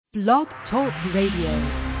Blog Talk Radio.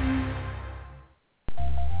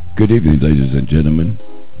 Good evening, ladies and gentlemen.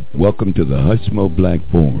 Welcome to the Hushmo Black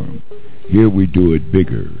Forum. Here we do it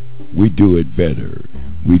bigger, we do it better,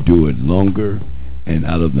 we do it longer, and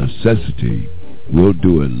out of necessity, we'll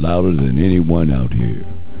do it louder than anyone out here.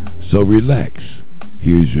 So relax.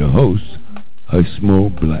 Here's your host, Hushmo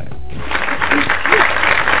Black.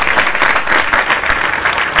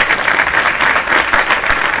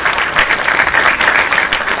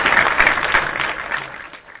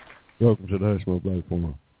 Welcome to the Hushmo Black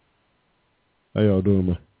Forum. How y'all doing,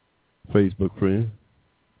 my Facebook friends?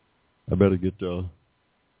 I better give you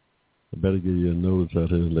a notice out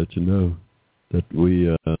here and let you know that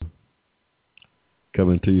we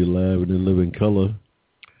coming to you live and in living color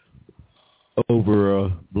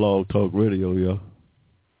over Blog Talk Radio, y'all.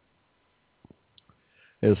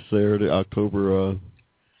 It's Saturday, October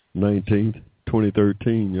 19th,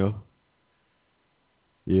 2013, y'all.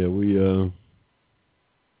 Yeah, we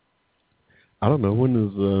I don't know, when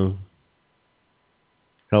is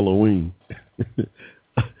Halloween?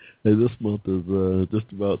 Hey, this month is just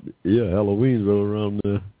about, Halloween's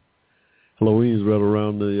right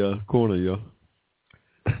around the corner, y'all.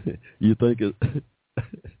 You think it,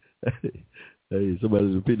 hey,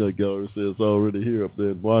 somebody's in peanut gallery says it's already here up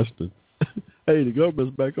there in Washington. Hey, the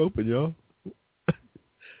government's back open, y'all.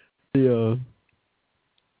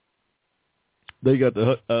 They got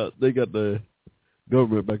the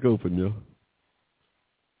government back open, y'all.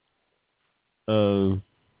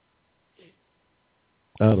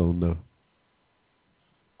 I don't know.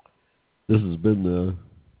 This has been the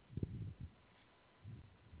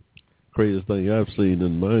craziest thing I've seen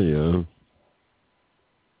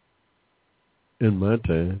in my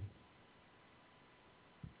time.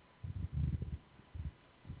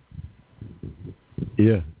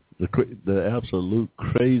 Yeah, the absolute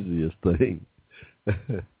craziest thing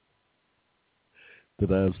that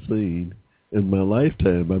I've seen in my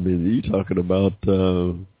lifetime. I mean, you talking about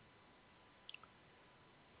the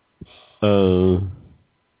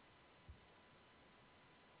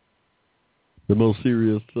most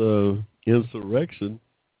serious insurrection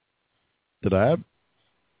that I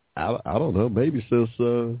don't know, maybe since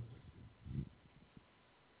the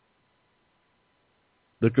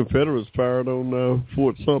Confederates fired on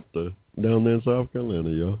Fort Sumter down there in South Carolina,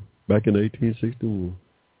 y'all, back in 1861.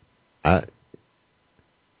 I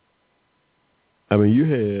mean, you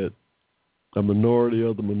had a minority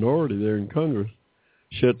of the minority there in Congress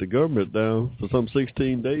shut the government down for some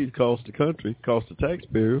 16 days, cost the country, cost the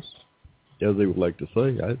taxpayers, as they would like to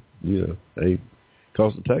say, they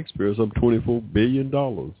cost the taxpayers some $24 billion.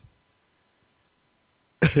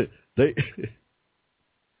 They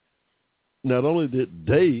not only did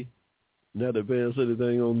they not advance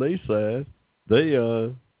anything on their side, they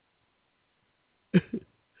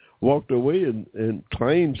walked away and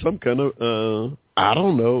claimed some kind of I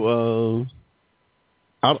don't know.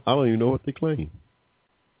 I don't even know what they claimed.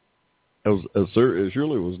 It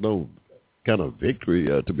surely was no kind of victory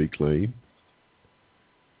to be claimed.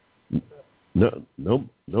 No,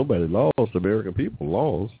 nobody lost. The American people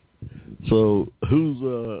lost. So who's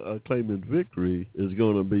claiming victory is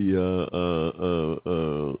going to be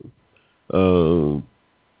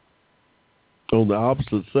on the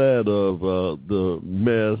opposite side of the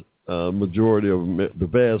vast majority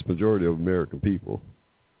of American people.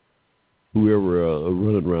 Whoever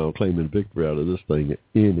running around claiming victory out of this thing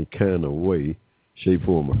in any kind of way, shape,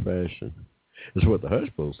 form, or fashion. It's what the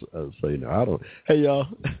Hushmos say now. I don't. Hey, y'all,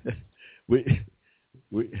 we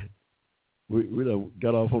done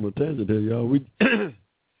got off on a tangent here, y'all. We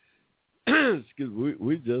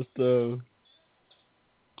just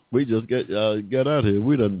got out here.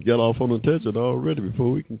 We done got off on a tangent already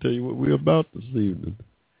before we can tell you what we're about this evening.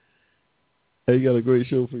 Hey, got a great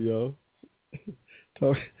show for y'all.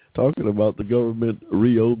 Talking about the government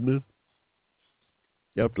reopening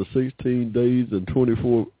after 16 days and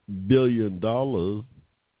 $24 billion.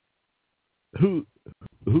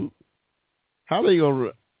 How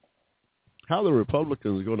the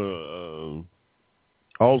Republicans going to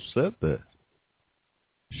offset that?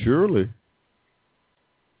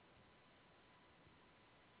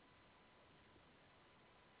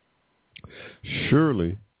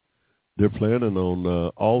 Surely they're planning on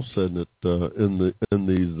offsetting it in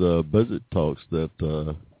these budget talks that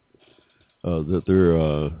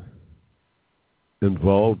they're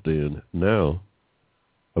involved in now.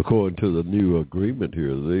 According to the new agreement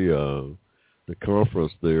here, the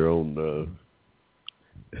conference there on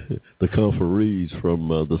the conferees from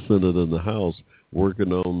the Senate and the House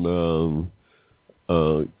working on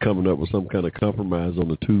coming up with some kind of compromise on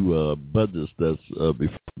the two budgets that's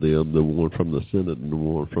before them, the one from the Senate and the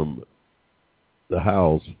one from the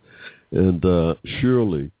House. And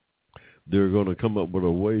surely they're going to come up with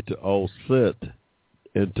a way to offset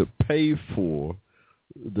and to pay for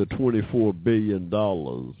the $24 billion.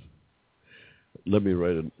 Let me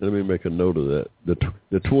make a note of that.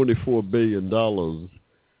 The $24 billion,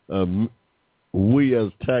 we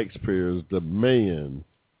as taxpayers demand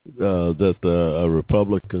that the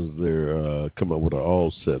Republicans there come up with an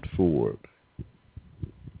offset for it.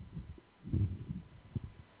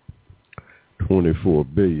 $24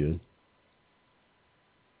 billion.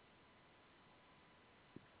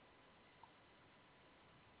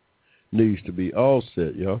 Needs to be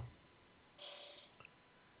offset, y'all.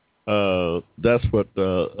 That's what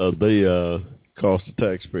they cost the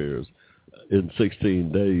taxpayers in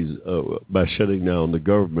 16 days by shutting down the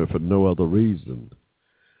government for no other reason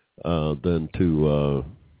than to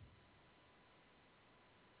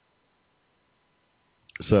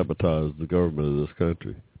sabotage the government of this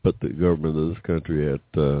country, put the government of this country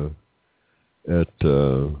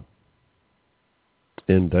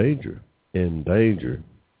in danger,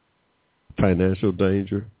 financial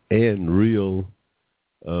danger, and real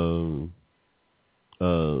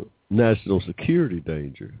national security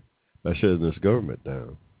danger by shutting this government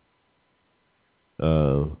down.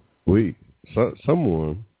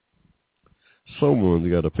 Someone's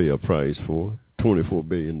got to pay a price for $24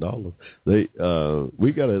 billion.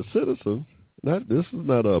 We got as citizens. This is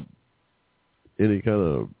not any kind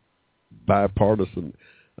of bipartisan.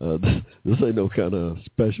 This ain't no kind of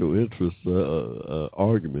special interest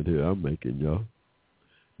argument here I'm making, y'all.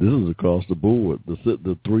 This is across the board.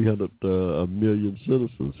 The 300 million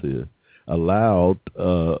citizens here allowed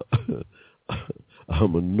a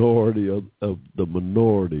minority of the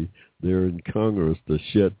minority there in Congress to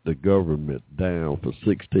shut the government down for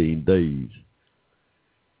 16 days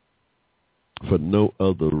for no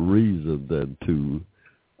other reason than to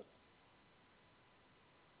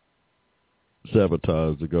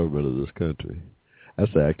sabotage the government of this country.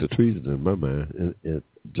 That's an act of treason in my mind. And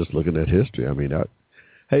just looking at history, I mean,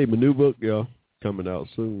 hey, my new book, y'all, coming out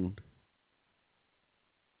soon.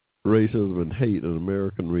 Racism and Hate, an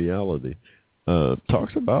American Reality.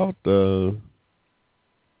 Talks about,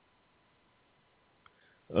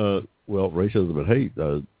 racism and hate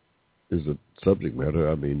is a subject matter.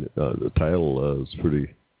 I mean, the title is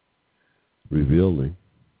pretty revealing.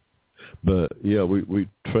 But, yeah, we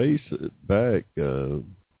trace it back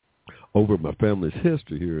over my family's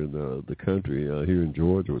history here in the country, here in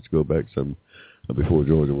Georgia, which go back some before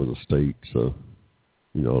Georgia was a state, so,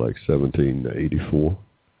 like 1784.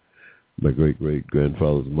 My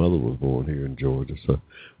great-great-grandfather's mother was born here in Georgia. So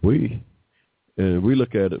we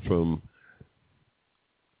look at it from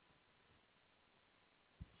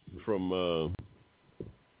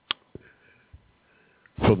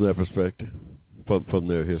that perspective, from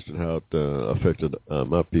their history, how it affected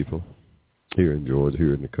my people here in Georgia,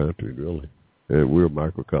 here in the country, really. And we're a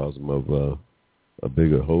microcosm of a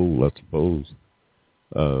bigger whole, I suppose.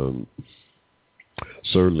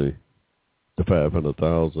 Certainly, the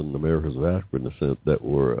 500,000 Americans of African descent that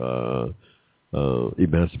were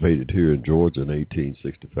emancipated here in Georgia in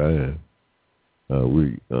 1865.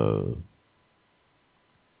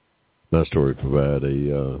 My story provide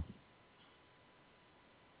a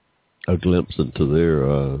glimpse into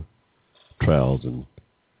their trials and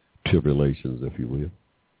tribulations, if you will.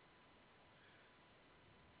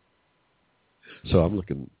 So I'm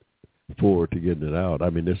looking forward to getting it out. I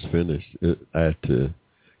mean, it's finished. I had to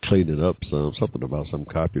clean it up something about some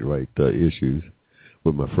copyright issues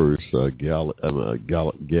with my first galley.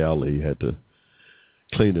 Had to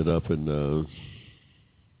clean it up and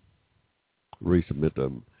resubmit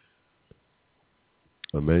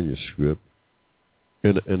a manuscript.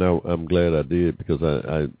 And I'm glad I did, because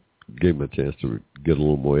I gave me a chance to get a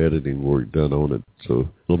little more editing work done on it. So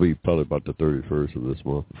it'll be probably about the 31st of this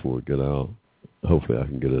month before it get out. Hopefully I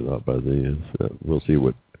can get it out by then. We'll see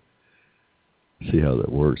how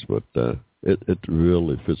that works. But it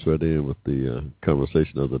really fits right in with the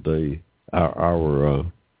conversation of the day. Our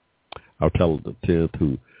talented 10th,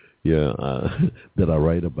 who that I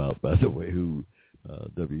write about, by the way, who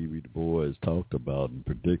W.E.B. Du Bois talked about and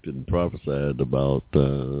predicted and prophesied about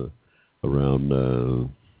around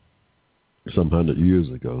some 100 years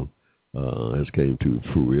ago, has came to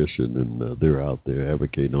fruition, and they're out there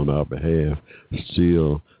advocating on our behalf.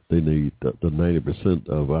 Still, they need the 90%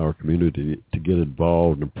 of our community to get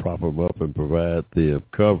involved and prop them up and provide the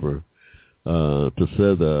cover to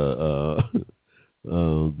say the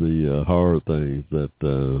hard things that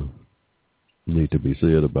need to be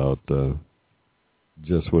said about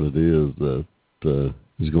just what it is that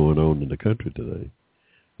is going on in the country today,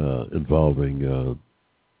 involving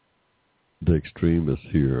the extremists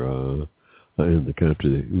here in the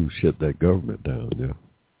country who shut that government down. Yeah,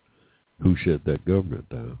 who shut that government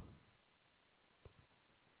down,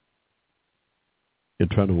 and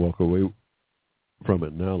trying to walk away from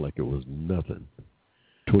it now like it was nothing.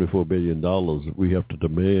 $24 billion. We have to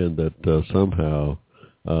demand that somehow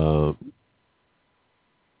the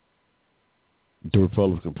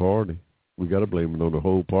Republican Party, we got to blame it on the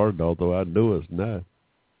whole party, although I know it's not.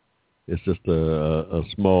 It's just a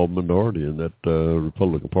small minority in that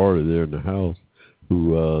Republican Party there in the House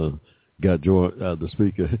who got the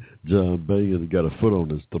Speaker, John Boehner, got a foot on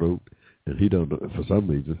his throat, and he don't, for some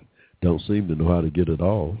reason, don't seem to know how to get it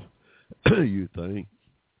off. You'd think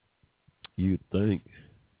he'd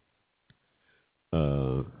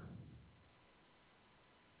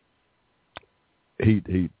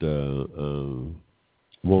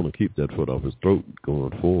want to keep that foot off his throat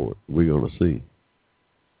going forward. We're going to see.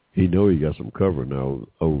 He know he got some cover now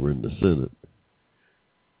over in the Senate.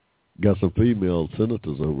 Got some female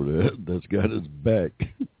senators over there that's got his back.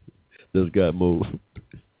 that's got more.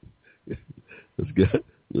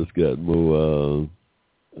 that's got more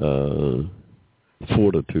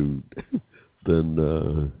fortitude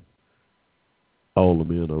than all the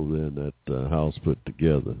men over there in that house put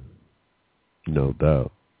together. No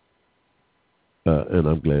doubt. And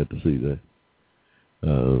I'm glad to see that.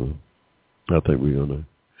 I think we're going to...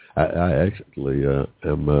 I actually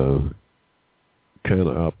am kind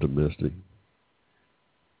of optimistic.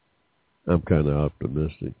 I'm kind of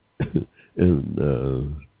optimistic. in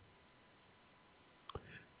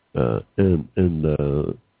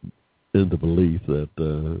the belief that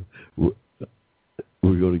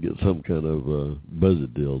we're going to get some kind of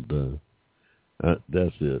budget deal done.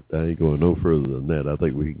 That's it. I ain't going no further than that. I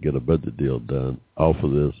think we can get a budget deal done off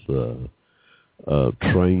of this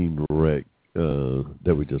train wreck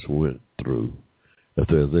that we just went through. If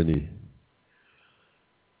there's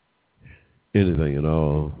anything at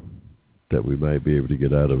all that we might be able to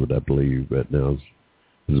get out of it, I believe right now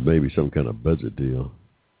is maybe some kind of budget deal.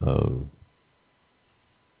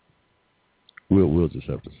 We'll just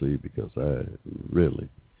have to see, because I really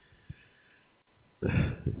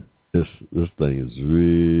this thing is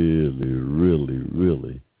really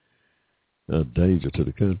a danger to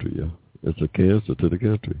the country, y'all. It's a cancer to the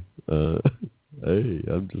country. Hey,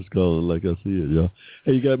 I'm just calling it like I see it, y'all.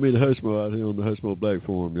 Hey, you got me the Hushmo out here on the Hushmo Black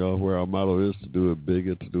Forum, y'all, where our motto is to do it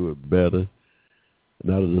bigger, to do it better.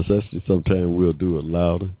 Not a necessity. Sometimes we'll do it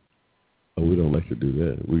louder. We don't like to do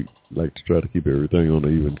that. We like to try to keep everything on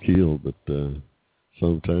an even keel, but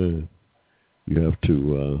sometimes you have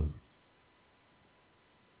to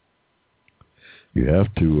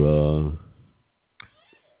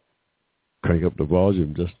crank up the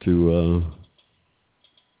volume just to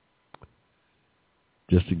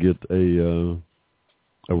get a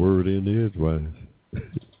word in edgewise.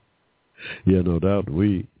 Yeah, no doubt.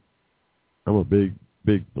 I'm a big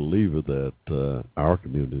believer that our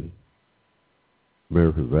community,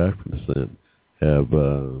 Americans of African descent, have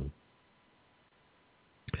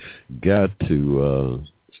got to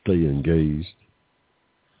stay engaged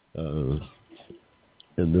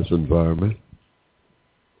in this environment.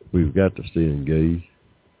 We've got to stay engaged.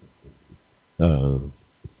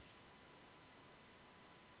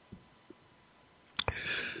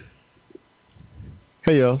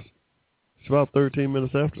 Hey, y'all. It's about 13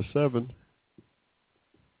 minutes after 7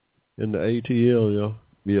 in the ATL, y'all.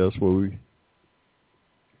 Yeah,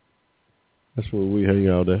 that's where we hang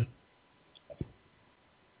out at.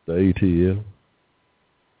 The ATL.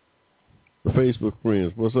 The Facebook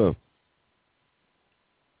friends, what's up?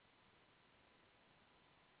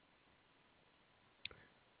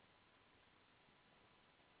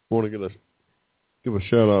 Want to give a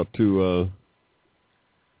shout out to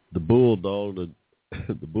the Bulldogs,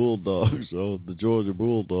 the Georgia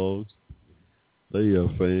Bulldogs. They are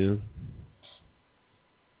fans.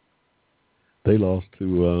 They lost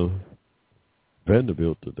to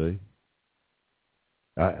Vanderbilt today.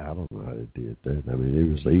 I don't know how they did that. I mean, it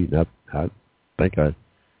was leading. I think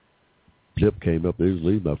Flip came up. They was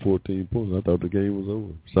leading by 14 points. I thought the game was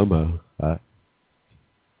over. Somehow,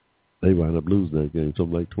 they wound up losing that game,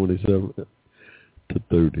 something like 27 to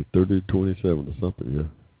 30, 30 to 27 or something. Yeah.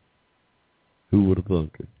 Who would have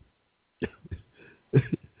thunk it?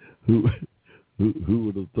 Who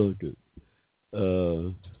would have thunk it?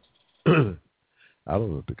 I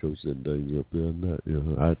don't know if the coach didn't danger up there or not. You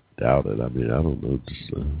know, I doubt it. I mean, I don't know.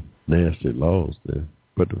 Just nasty loss there.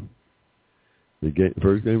 But the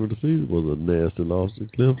first game of the season was a nasty loss to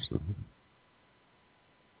Clemson.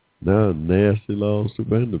 Now nasty laws to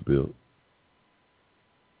Vanderbilt.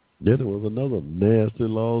 Then there was another nasty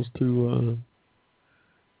laws to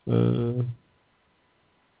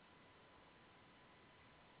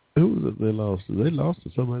who was it they lost to? They lost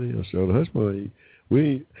to somebody else, y'all. Hushmo,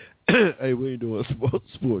 we ain't doing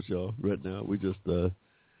sports, y'all, right now. We just the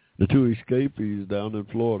two escapees down in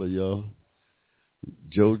Florida, y'all.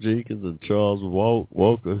 Joe Jenkins and Charles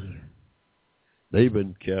Walker. They've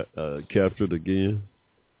been captured again.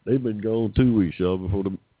 They've been gone 2 weeks, y'all, before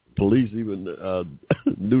the police even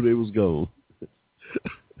knew they was gone.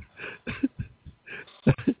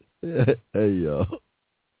 Hey, y'all.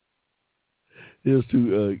 Here's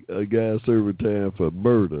two guys serving time for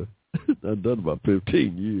murder. I've done about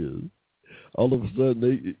 15 years. All of a sudden,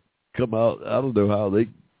 they come out. I don't know how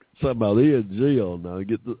somehow they're in jail now.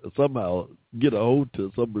 Somehow get a hold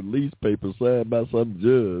to some release paper signed by some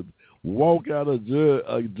judge. Walk out of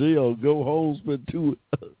jail, go home, spend 2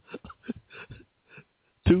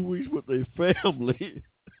 weeks with their family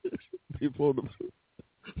before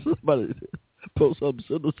somebody post some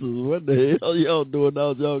citizens. What the hell y'all doing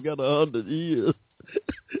now? Y'all got 100 years,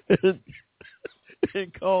 and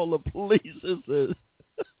call the police and said,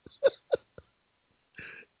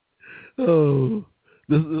 "Oh,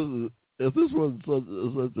 if this wasn't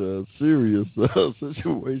such a serious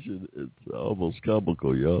situation, it's almost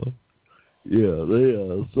comical, y'all." Yeah, they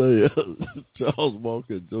say Charles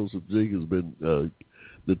Walker and Joseph Jenkins been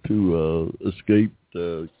the two escaped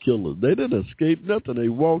killers. They didn't escape nothing. They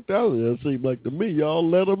walked out of there. It seemed like to me, y'all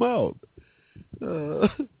let them out.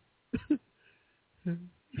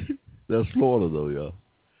 That's Florida, though, y'all.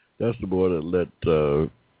 That's the boy that let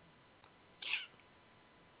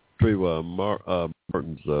Trayvon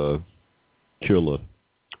Martin's killer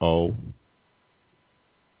off.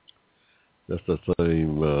 That's the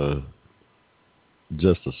same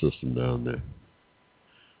justice system down there.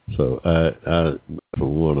 So I for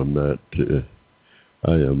one, I'm not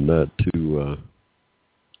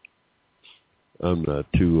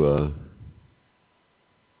too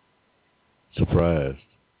surprised.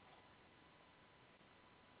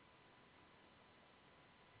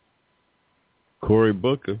 Cory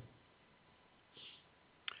Booker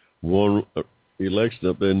won election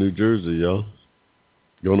up there in New Jersey, y'all.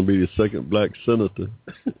 Going to be the second black senator.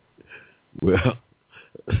 Well,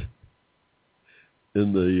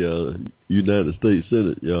 in the United States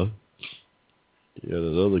Senate, y'all. Yeah,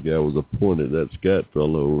 that other guy was appointed. That Scott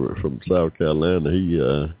fellow from South Carolina. He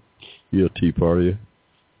a Tea Partier.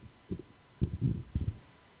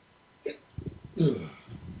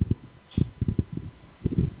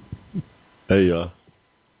 Hey,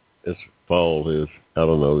 it's fall. I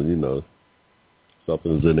don't know.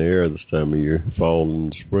 Something's in the air this time of year. Fall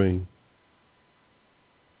and spring.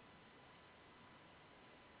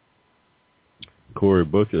 Cory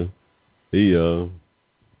Booker, he I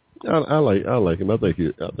like him. I think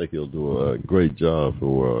he'll do a great job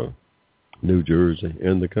for New Jersey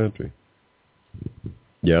and the country.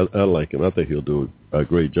 Yeah, I like him. I think he'll do a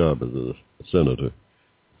great job as a senator.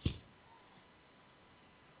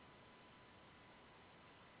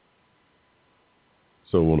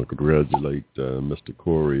 So I want to congratulate Mr.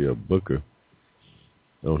 Cory Booker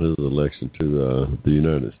on his election to the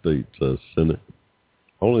United States Senate.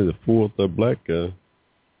 Only the fourth black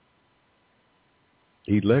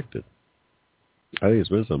elected. I think it's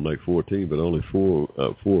been something like 14, but only four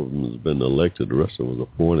of them has been elected. The rest of them was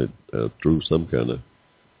appointed through some kind of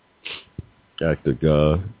act of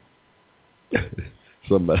God.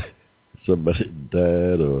 somebody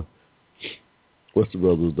died, or what's the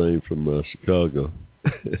brother's name from Chicago?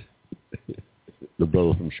 The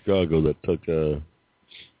brother from Chicago that took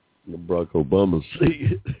Barack Obama's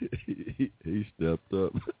seat. He stepped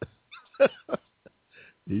up.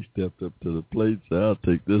 He stepped up to the plate. Said, "I'll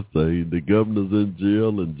take this thing." The governor's in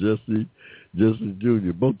jail, and Jesse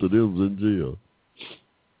Jr. Both of them was in jail.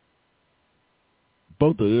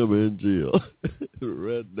 Both of them are in jail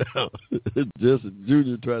right now. Jesse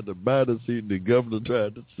Jr. tried to buy the seat, and the governor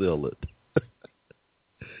tried to sell it.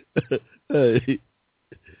 Hey.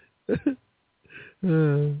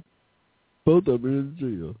 Both of them are in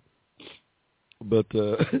jail. But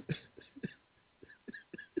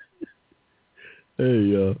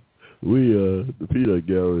hey, the peanut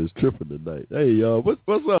gallery is tripping tonight. Hey, y'all,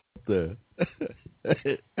 what's up there?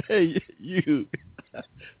 Hey, you.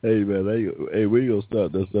 Hey, man, hey, we gonna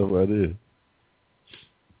start that stuff right here.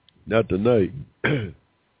 Not tonight.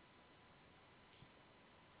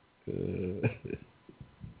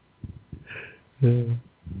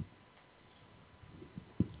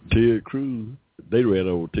 Ted Cruz, they ran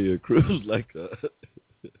over Ted Cruz like a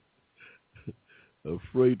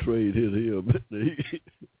freight train hit him.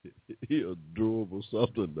 he a drove or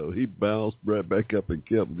something, though. He bounced right back up and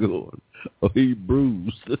kept going. Oh, he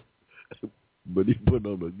bruised, but he put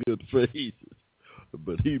on a good face.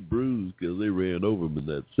 But he bruised because they ran over him in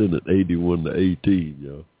that Senate, 81-18,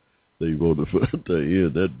 y'all. They voted for to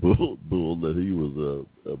end that bull that he was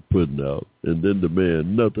putting out. And then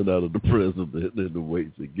demand nothing out of the president and the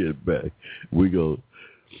waits to get back. We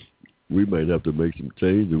might have to make some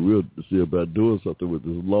change, and we'll see about doing something with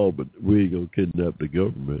this law, but we ain't going to kidnap the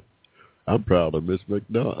government. I'm proud of Miss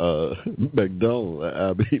McDonald.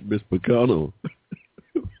 Miss McConnell.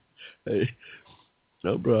 Hey,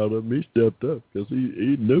 I'm proud of him. He stepped up because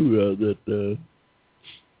he knew that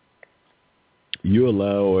you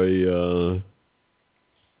allow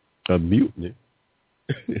a mutiny.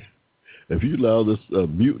 If you allow this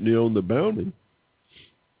mutiny on the bounty,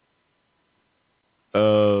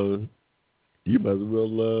 you might as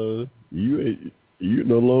well you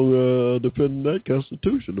no longer defending that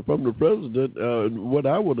Constitution. If I'm the president, what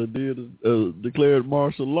I would have did is declared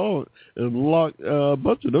martial law and locked a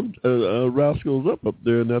bunch of them rascals up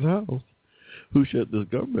there in that house who shut this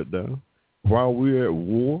government down while we're at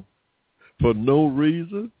war for no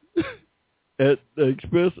reason at the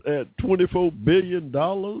expense at $24 billion,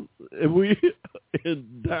 and we in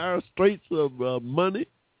dire straits of money.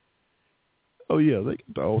 Oh, yeah, they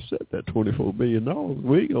can offset that $24 billion.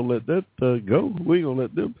 We ain't going to let that go. We ain't going to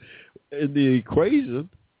let them. In the equation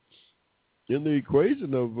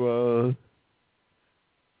of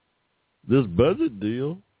this budget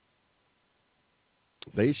deal,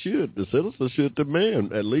 the citizens should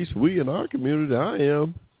demand, at least we in our community, I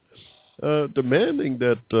am, demanding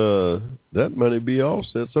that that money be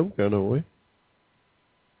offset some kind of way.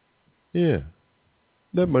 Yeah,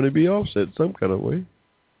 that money be offset some kind of way.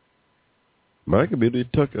 My community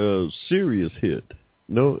took a serious hit.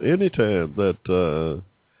 Anytime that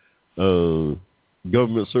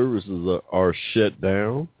government services are shut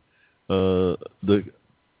down, the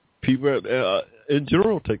people in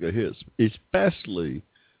general take a hit, especially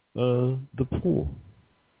the poor.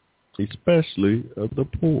 Especially the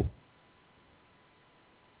poor.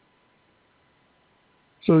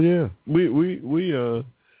 So yeah, we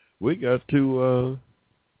got to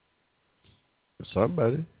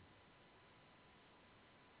somebody.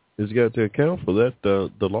 It's got to account for that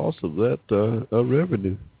the loss of that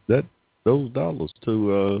revenue, those dollars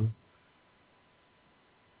to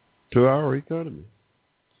our economy.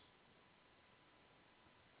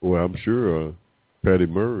 Well, I'm sure Patty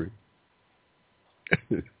Murray.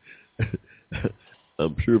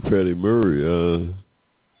 I'm sure Patty Murray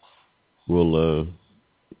will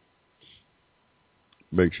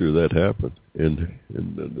make sure that happens, and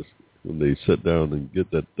when they sit down and get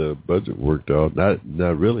that budget worked out.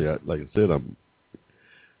 Not really. Like I said,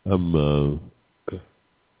 I'm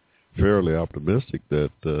fairly optimistic that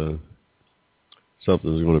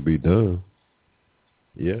something's going to be done.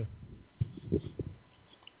 Yeah,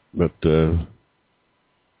 but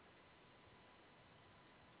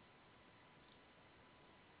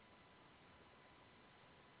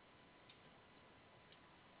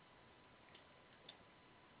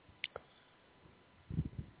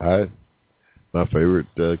my favorite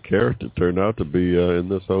character turned out to be in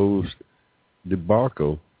this whole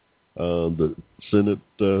debacle, the Senate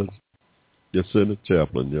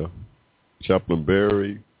chaplain, yeah, Chaplain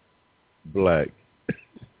Barry Black.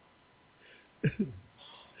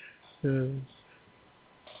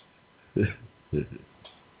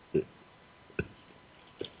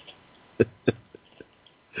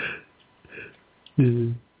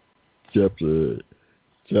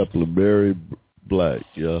 Chaplain Barry Black,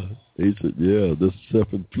 yeah. He said, yeah, this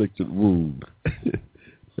self-inflicted wound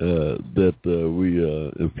that we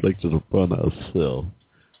inflicted upon ourselves.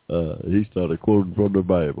 He started quoting from the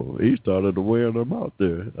Bible. He started wearing them out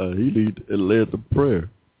there. He led the prayer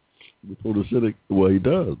before the Senate. Well, he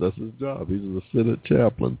does. That's his job. He's the Senate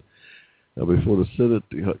chaplain. Before the Senate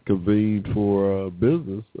convened for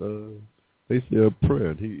business, they said a prayer.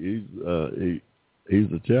 And he's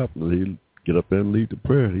the chaplain. He get up there and lead the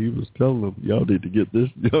prayer. He was telling them, y'all need to get this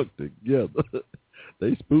junk together.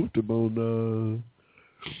 They spoofed him on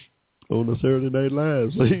the Saturday Night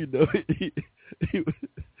Live. So,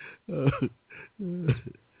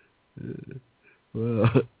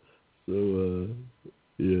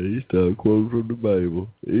 he started quoting from the Bible.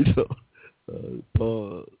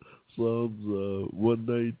 Psalms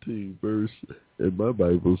 119, verse, in my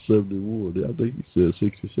Bible, 71. I think he said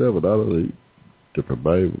 67. I don't know, different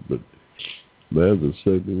Bible, but mine's in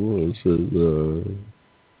 71. Says,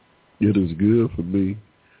 it is good for me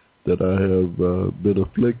that I have been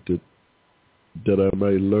afflicted, that I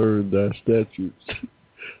may learn thy statutes.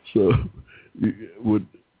 So,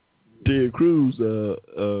 Ted Cruz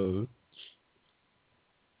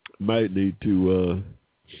might need to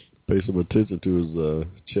pay some attention to his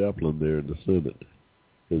chaplain there in the Senate,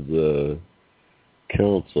 his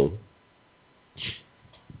counsel,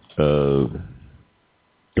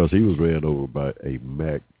 because he was ran over by a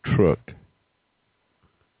Mack truck.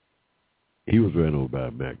 He was ran over by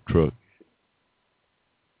a Mack truck.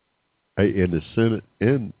 In the Senate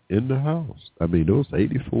and in the House. I mean, there was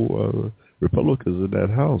 84 Republicans in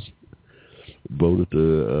that House voted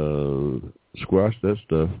to squash that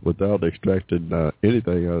stuff without extracting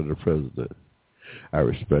anything out of the president. I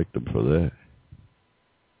respect them for that.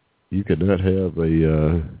 You cannot have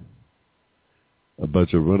a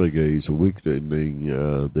bunch of renegades weakening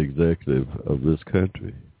the executive of this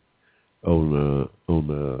country on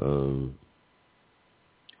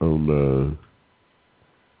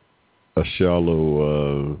a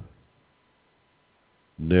shallow,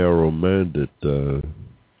 narrow-minded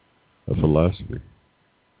philosophy.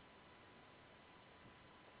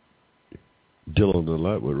 Dealing a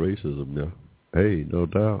lot with racism now. Hey, no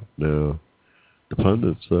doubt. Now, the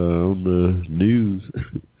pundits on the news,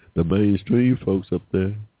 the mainstream folks up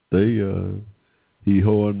there, they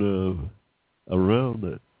hee-hawing around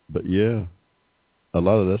it. But yeah, a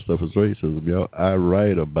lot of that stuff is racism, y'all. I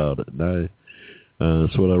write about it, and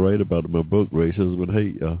that's what I write about in my book, Racism and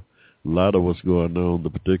Hate. A lot of what's going on, the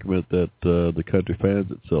predicament that the country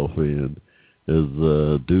finds itself in, is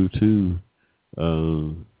due to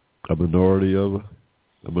a minority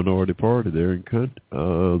party there in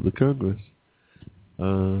the Congress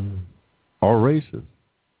are racist.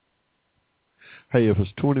 Hey, if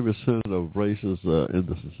it's 20% of racists in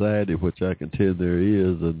the society, which I contend there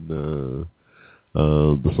is, and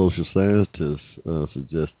the social scientists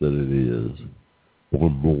suggest that it is, or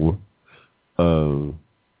more,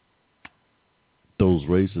 those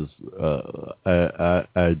racist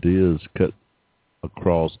ideas cut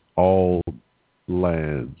across all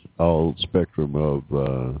lines, all spectrum of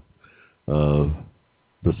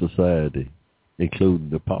the society, including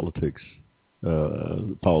the politics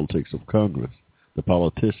of Congress, the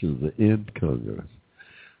politicians in Congress,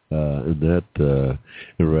 and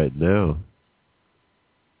right now,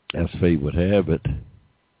 as fate would have it,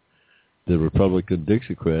 the Republican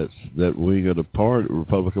Dixiecrats, that wing of the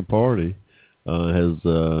Republican Party,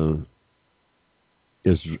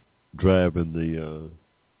 is driving the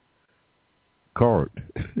cart,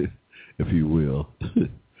 if you will,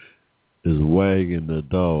 is wagging the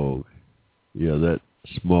dog. Yeah, that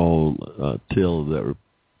small tail of that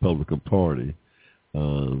Republican Party,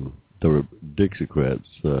 the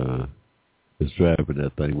Dixiecrats, is driving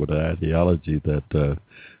that thing with an ideology that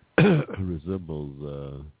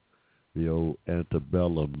resembles the old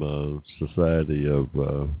antebellum society of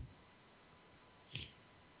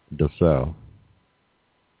the South.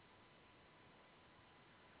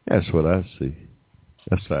 That's what I see.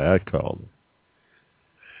 That's how I call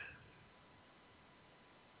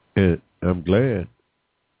it. And I'm glad.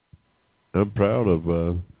 I'm proud of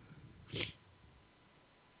a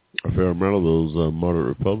fair amount of those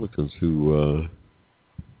moderate Republicans who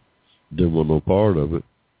didn't want no part of it.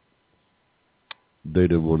 They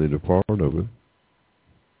didn't want any part of it.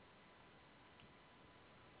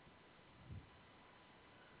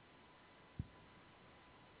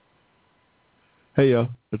 Hey,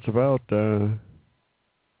 it's about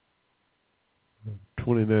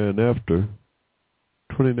 29 after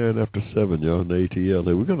 7, y'all, in the ATL.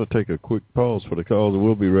 We're going to take a quick pause for the calls, and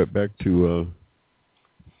we'll be right back to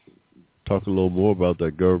talk a little more about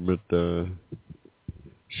that government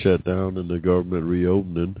shutdown and the government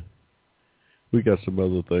reopening. We got some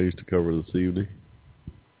other things to cover this evening.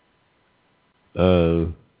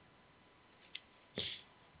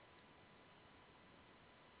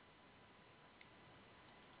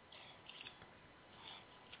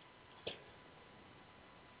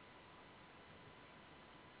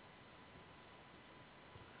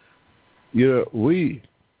 We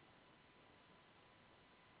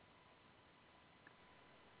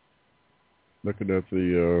looking at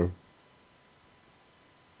we're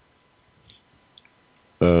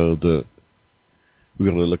going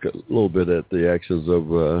to look a little bit at the actions of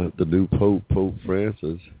the new Pope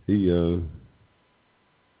Francis. He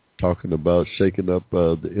talking about shaking up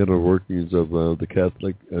the inner workings of the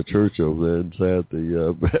Catholic Church over there inside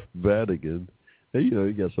the Vatican. Hey,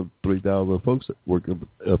 you got some 3,000 folks working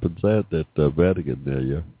up inside that Vatican there,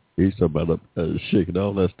 yeah. He's talking about shaking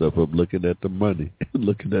all that stuff up, looking at the money,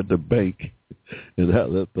 looking at the bank, and how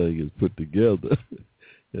that thing is put together.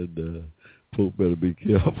 And Pope better be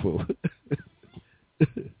careful.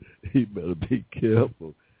 He better be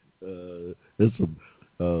careful. There's some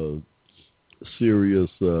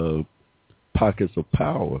serious pockets of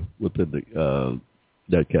power within the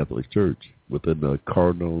that Catholic Church, within the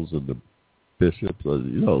cardinals and the bishops.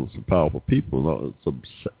 Some powerful people, some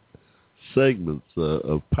segments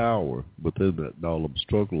of power within that, and all of them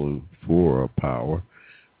struggling for power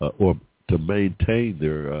or to maintain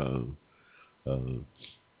their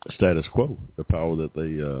status quo, the power that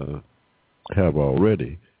they have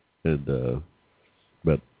already. And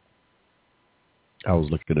but I was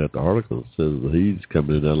looking at the article. It says that he's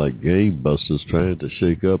coming in there like game busters, trying to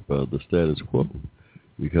shake up the status quo,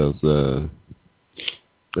 because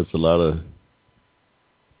it's a lot of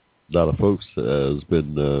folks has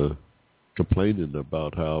been complaining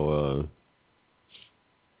about how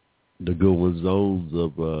the going zones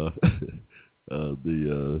of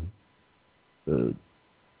the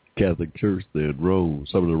Catholic Church there in Rome,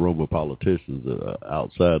 some of the Roman politicians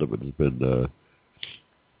outside of it has been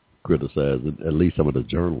criticized. At least some of the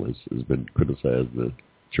journalists has been criticizing the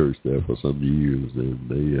church there for some years, and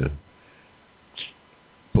they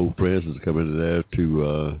Pope Francis coming in there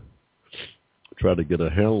to try to get a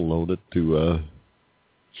handle on it, to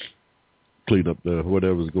clean up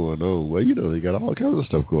whatever's going on. Well, they got all kinds of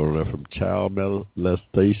stuff going on there, from child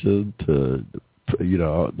molestation to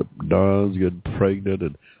the nuns getting pregnant,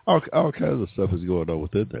 and all kinds of stuff is going on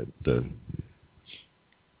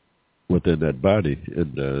within that body.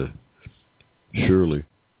 And surely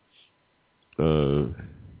sin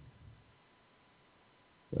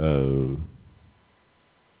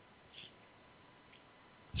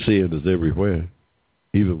is everywhere,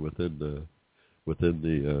 even within the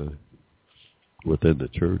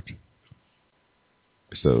church.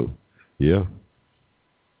 So, yeah,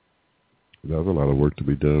 there's a lot of work to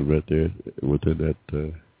be done right there within that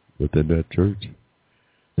church,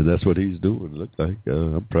 and that's what he's doing. It looks like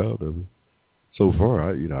I'm proud of him. So far,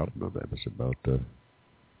 I don't know that much about the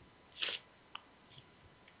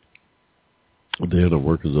inner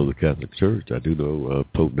workings of the Catholic Church. I do know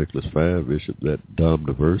Pope Nicholas V issued that Dom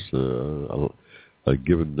Diverse,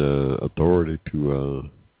 given authority to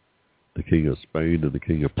the King of Spain and the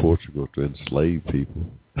King of Portugal to enslave people,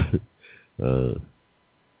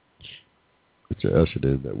 which ushered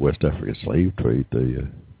in that West African slave trade,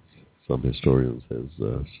 some historians has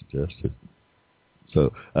suggested.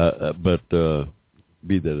 So, but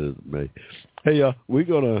be that as it may. Hey, we're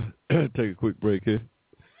going to take a quick break here.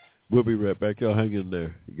 We'll be right back. Y'all hang in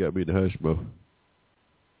there. You got me the Hushmo.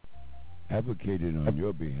 Advocating on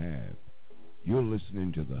your behalf, you're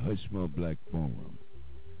listening to the Hushmo Black Forum.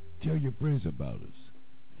 Tell your friends about us.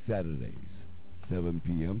 Saturdays, 7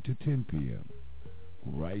 p.m. to 10 p.m.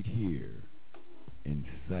 right here in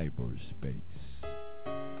cyberspace.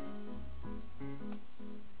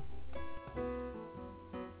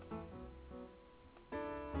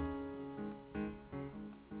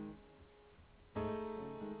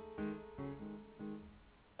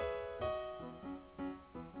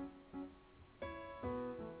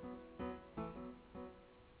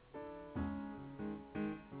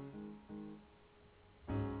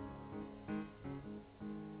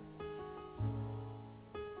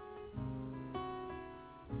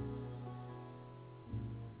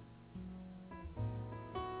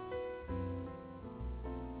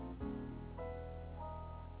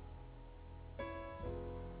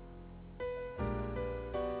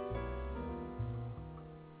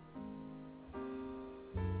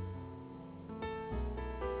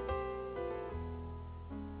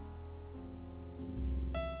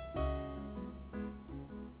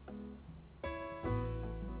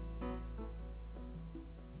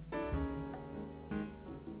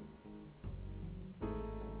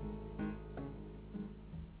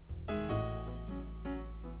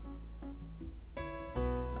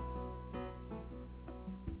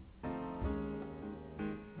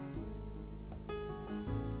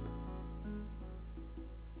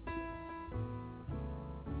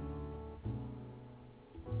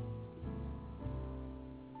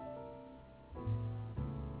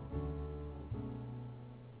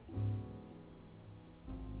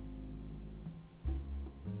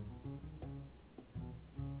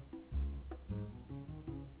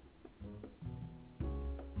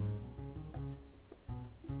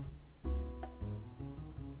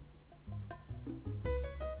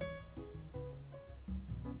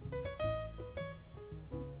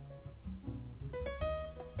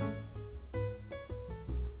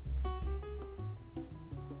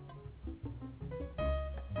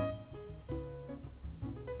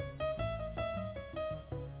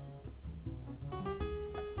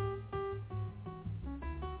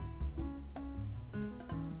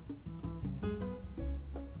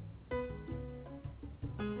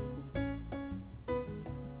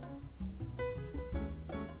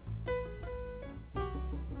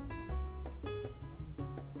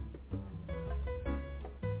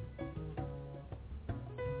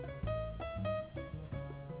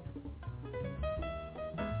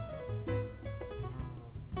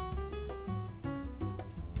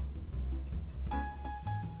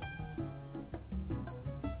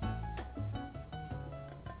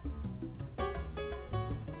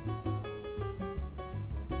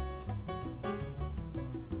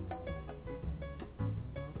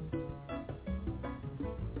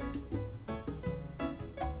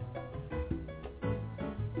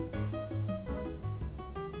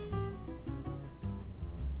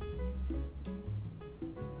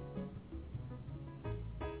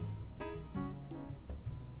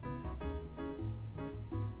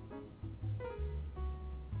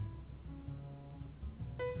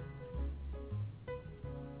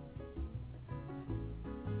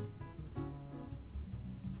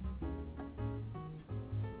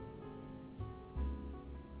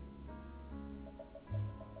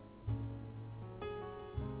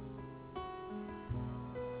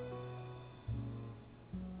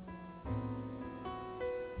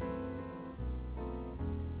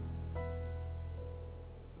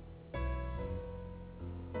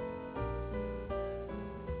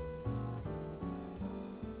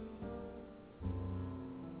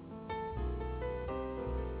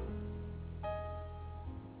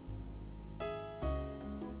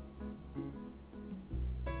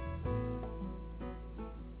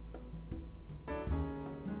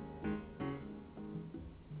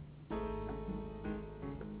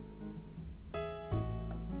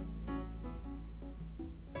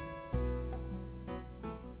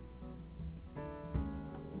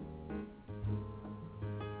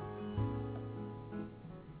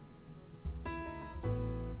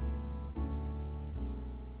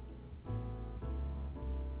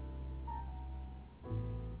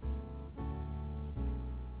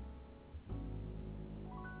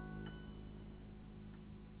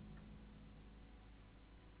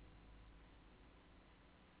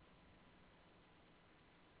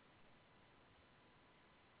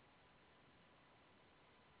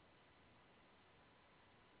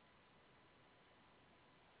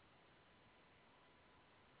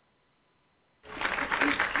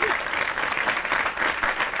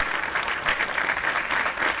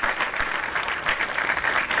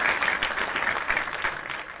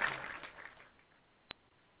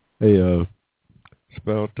 Hey, it's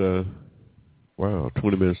about 20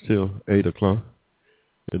 minutes till 8 o'clock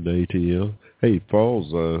in the ATL. Hey,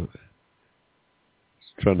 Paul's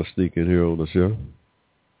trying to sneak in here on the show.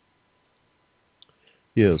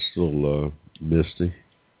 Yeah, it's still misty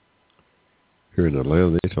here in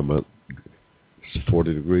Atlanta. They're talking about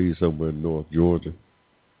 40 degrees somewhere in North Georgia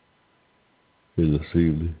in this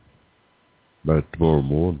evening. By tomorrow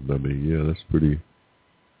morning, I mean, yeah, that's pretty.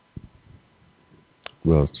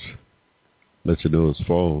 Well, it's, let you know it's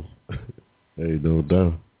fall. Ain't no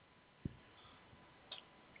doubt.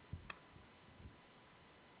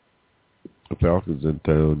 The Falcons in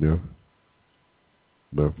town, yeah.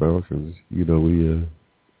 The Falcons, you know,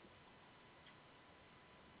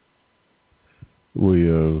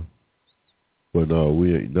 well, no,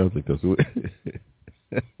 we ain't nothing because we.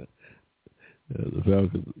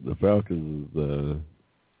 The Falcons is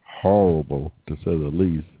horrible to say the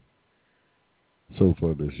least. So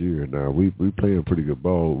far this year, now we playing pretty good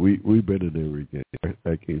ball. We've been in every game.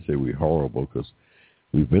 I can't say we're horrible because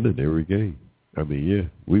we've been in every game. I mean, yeah,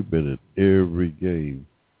 we've been in every game.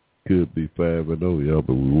 Could be 5-0, y'all,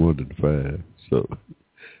 but we won in 5. So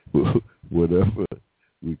whatever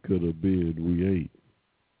we could have been, we ain't.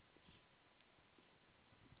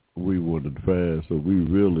 We won in 5, so we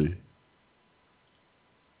really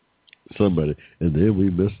somebody. And then we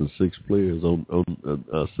missing 6 players on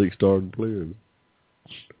 6 starting players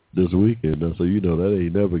this weekend. Now, so you know that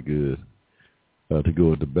ain't never good to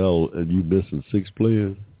go at the bell and you missing 6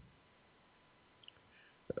 players.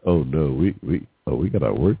 Oh no, we got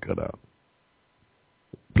our work cut out.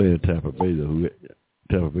 Playing Tampa Bay though,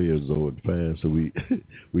 Tampa Bay is 0-5, so we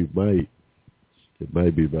might. It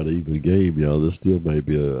might be about an even game, y'all. This still might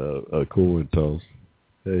be a coin toss.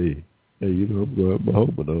 Hey, you know I'm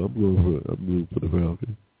hoping though. I'm rooting for the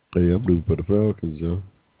Falcons. Hey, I'm rooting for the Falcons, y'all.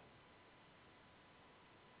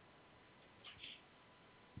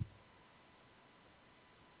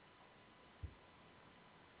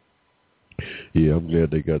 Yeah, I'm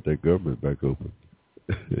glad they got that government back open.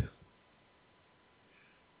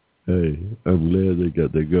 Hey, I'm glad they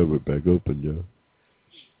got that government back open, y'all.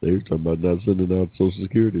 They were talking about not sending out Social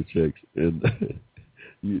Security checks, and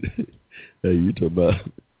you talking about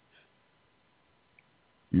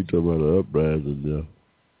an uprising, y'all.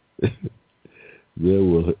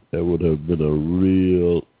 That would have been a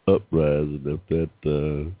real uprising if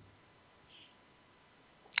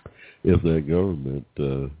that government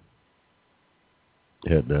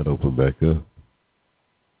had not opened back up.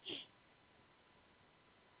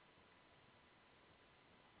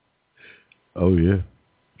 Oh yeah.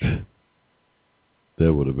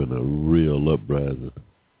 That would have been a real uprising.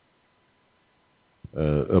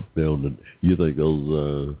 Up there on the, you think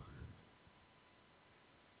those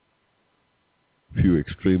few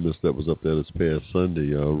extremists that was up there this past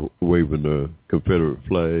Sunday waving the Confederate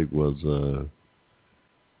flag was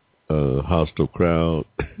a hostile crowd.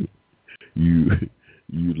 you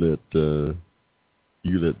let them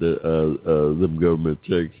government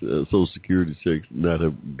checks, Social Security checks, not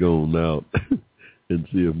have gone out and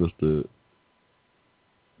see if Mr.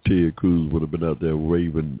 Ted Cruz would have been out there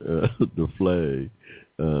waving the flag.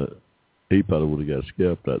 He probably would have got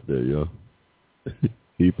scalped out there, y'all.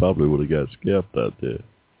 He probably would have got scalped out there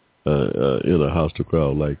in a hostile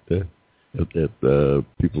crowd like that. That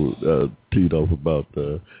people teed off about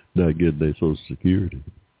not getting their Social Security.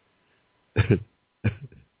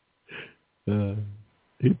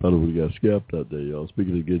 He probably would have got scalped out there, y'all.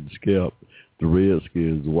 Speaking of getting scalped, the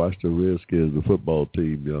Redskins, Washington Redskins, the football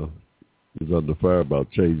team, y'all, is under fire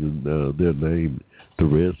about changing their name to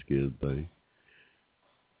Redskins thing.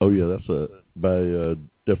 Oh yeah, that's by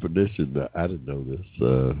definition. I didn't know this.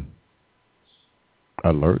 I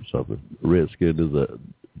learned something. Redskin is a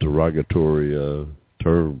derogatory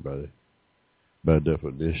term by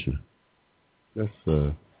definition. That's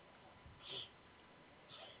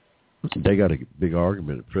they got a big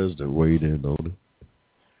argument. The president weighed in on it.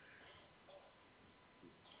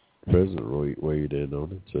 The president weighed in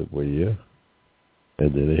on it. Said, "Well, yeah."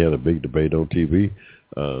 And then they had a big debate on TV.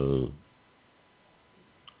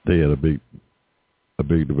 They had a big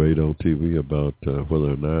debate on TV about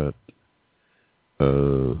whether or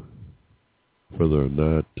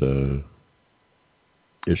not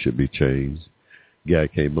it should be changed. Guy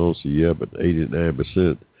came on, said, "Yeah, but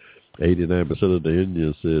 89% of the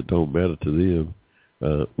Indians said it don't matter to them."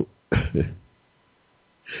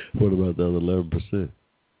 What about the other 11%?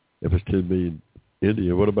 If it's 10 million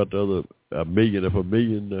Indian, what about the other a million? If a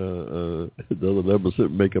million, the other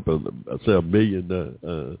 11% make up a million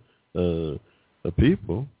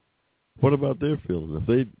people, what about their feelings? If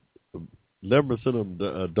they 11% of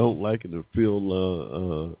them don't like it and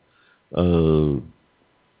feel or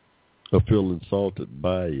feel insulted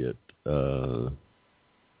by it,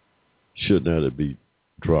 should not it be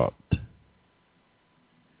dropped?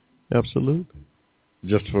 Absolutely.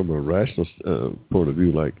 Just from a rational point of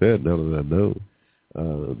view like that, now that I know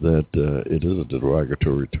that it is a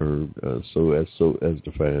derogatory term, so as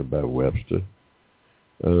defined by Webster,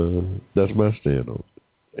 that's my stand on it.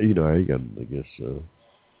 You know, I ain't got nothing against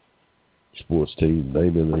sports team,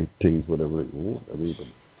 naming their teams, whatever they want. I mean, but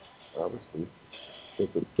obviously, if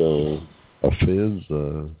it offends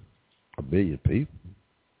a million people,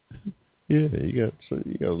 yeah, you got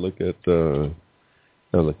to look at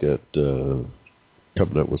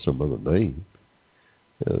coming up with some other name,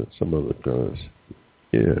 some other guys.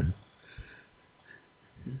 Yeah.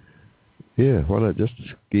 Why not just the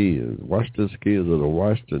Skiers? Washington Skiers or the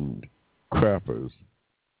Washington Crappers?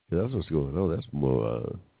 Yeah, that's what's going on. That's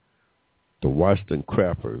more the Washington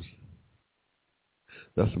Crappers.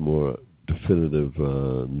 That's a more definitive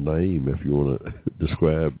name if you want to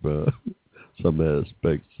describe some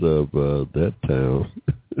aspects of that town.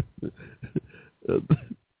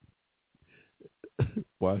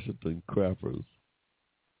 Washington Crappers.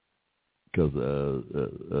 Because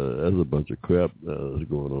there's a bunch of crap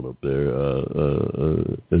going on up there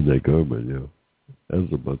in that government, you know.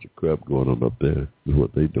 There's a bunch of crap going on up there.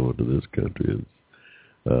 What they doing to this country is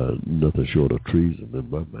nothing short of treason in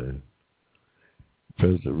my mind. The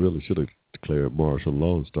president really should have declared martial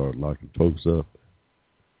law and started locking folks up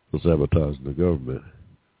for sabotaging the government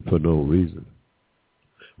for no reason.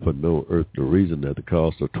 For no earthly reason at the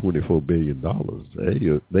cost of $24 billion.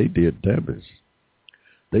 They did damage.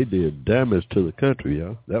 They did damage to the country,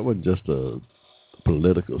 y'all. That wasn't just a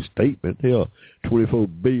political statement. Hell, $24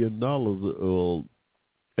 billion.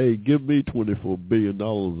 Hey, give me $24 billion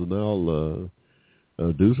and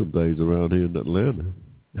I'll do some things around here in Atlanta.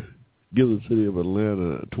 Give the city of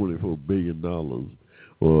Atlanta $24 billion,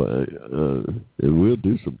 or and we'll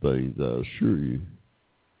do some things, I assure you.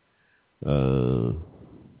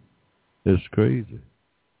 It's crazy.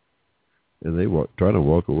 And they trying to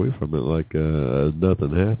walk away from it like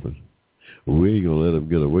nothing happened. We ain't going to let them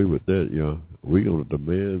get away with that, you know. We're going to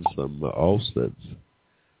demand some offsets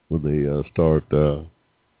when they start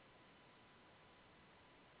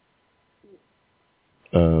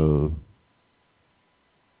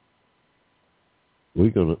we're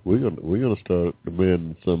gonna start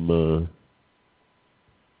demanding some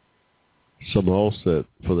offset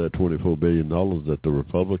for that $24 billion that the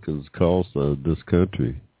Republicans cost this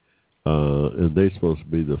country. And they're supposed to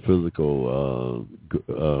be the physical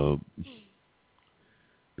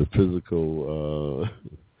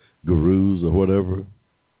gurus or whatever,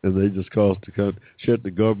 and they just shut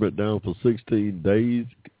the government down for 16 days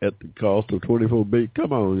at the cost of $24 billion.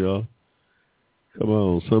 Come on, y'all. Come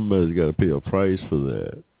on, somebody's got to pay a price for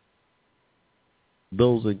that.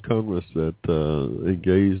 Those in Congress that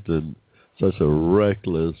engaged in such a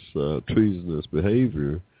reckless, treasonous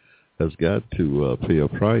behavior has got to pay a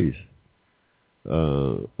price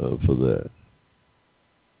for that.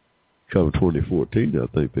 Come 2014, I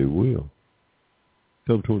think they will.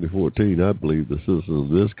 Come 2014, I believe the citizens of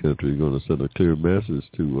this country are going to send a clear message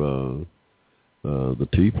to the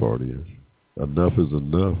Tea Party. Enough is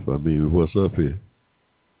enough. I mean, what's up here?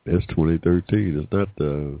 It's 2013. It's not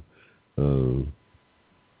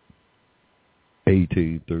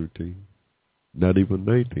 1813. Not even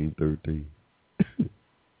 1913.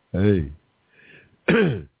 Hey.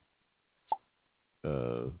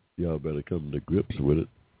 Y'all better come to grips with it.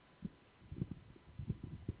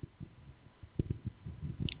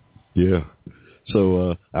 Yeah.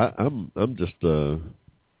 So I'm just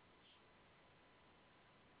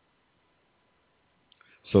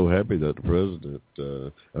so happy that the president.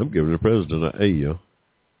 I'm giving the president an A, yo,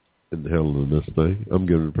 in the hell of this thing. I'm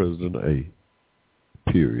giving the president an A.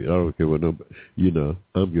 Period. I don't care what nobody. You know,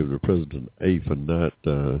 I'm giving the president an A for not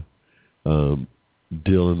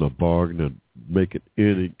dealing a bargain and making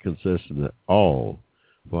any concession at all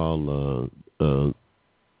while the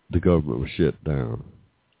government was shut down.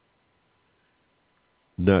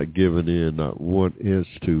 Not giving in not 1 inch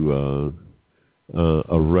to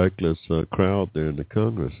a reckless crowd there in the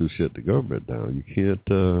Congress who shut the government down. You can't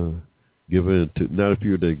give in to, not if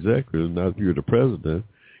you're the executive, not if you're the president.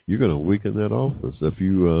 You're going to weaken that office if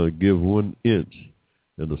you give 1 inch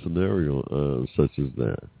in a scenario such as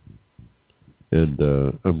that. And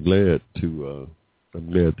I'm glad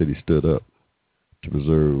that he stood up to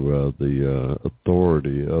preserve the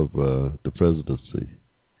authority of the presidency.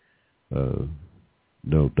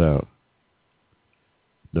 No doubt,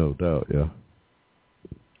 yeah.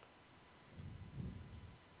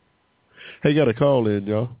 Hey, got a call in,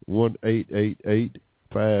 y'all. 1-888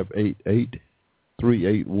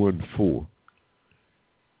 588-3814.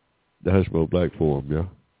 The Hushmo Black Forum, y'all.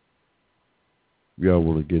 If y'all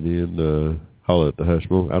want to get in, holler at the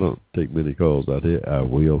Hushmo. I don't take many calls out here. I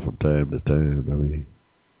will from time to time. I mean,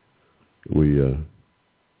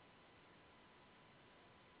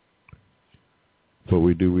 what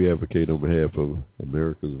we do, we advocate on behalf of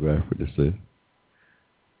Americans of African descent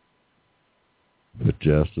for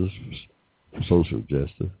justice, for social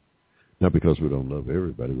justice. Not because we don't love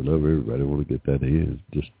everybody. We love everybody. We want to get that in.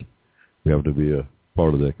 Just we have to be a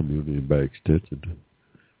part of that community and by extension to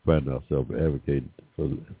find ourselves advocating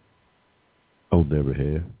on their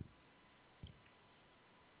behalf.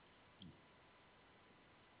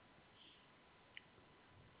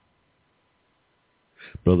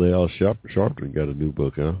 Brother Al Sharpton got a new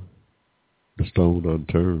book out. The Stone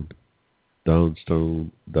Unturned. The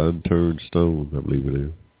Unturned Stone, I believe it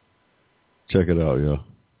is. Check it out, y'all.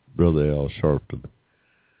 Brother Al Sharpton.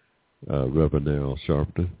 Reverend Al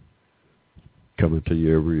Sharpton. Coming to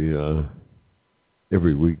you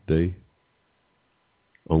every weekday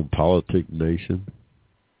on Politic Nation.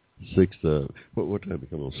 What time to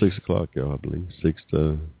come on? 6 o'clock, y'all, I believe. 6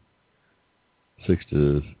 to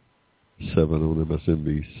 7 on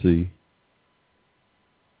MSNBC.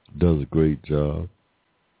 Does a great job.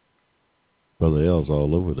 Brother L's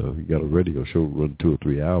all over, though. He got a radio show run 2 or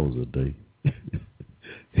 3 hours a day.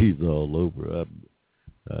 He's all over.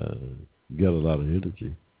 Got a lot of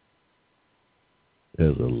energy.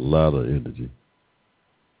 Has a lot of energy.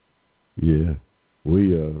 Yeah.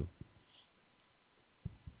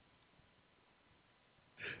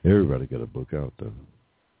 Everybody got a book out, though.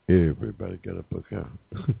 Everybody got a book out.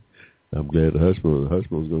 I'm glad the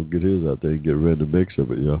Hushmo's going to get his out there and get a random mix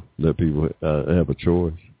of it, y'all. Let people have a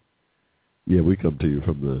choice. Yeah, we come to you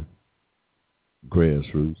from the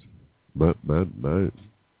grassroots. My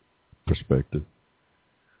perspective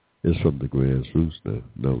is from the grassroots now,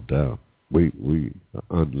 no doubt. We are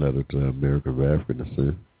unlettered to American of African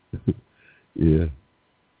descent. Yeah.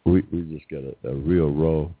 We just got a real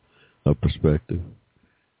raw perspective.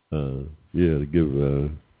 To give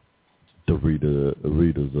the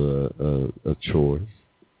readers a choice.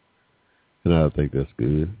 And I think that's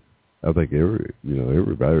good. I think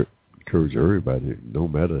everybody encourage everybody, no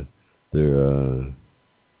matter their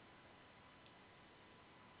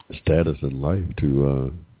status in life,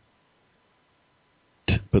 to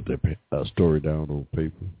put their story down on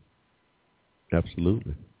paper.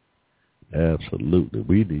 Absolutely.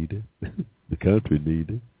 We need it. The country needs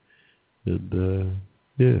it. And,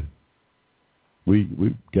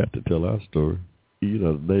 we've got to tell our story. You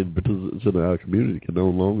know, the participants in our community can no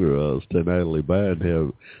longer stand idly by and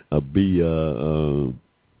be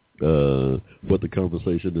what the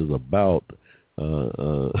conversation is about,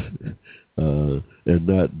 and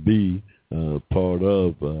not be part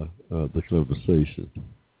of the conversation.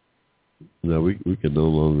 Now we can no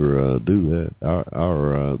longer do that.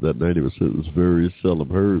 Our that 90% is very seldom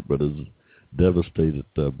heard, but is devastated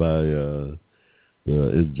by the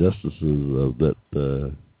injustices that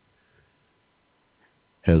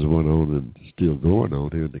has went on and still going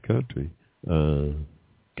on here in the country.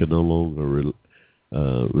 Can no longer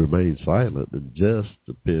remain silent and just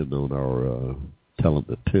depend on our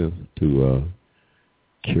talented tenth to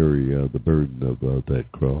carry the burden of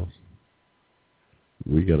that cross.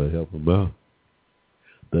 We got to help them out.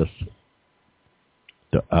 That's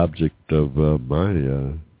the object of my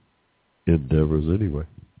endeavors anyway.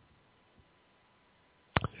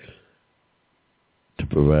 To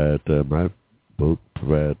provide my book,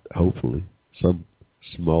 hopefully some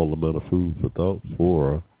small amount of food for thought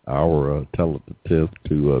for our talented tenth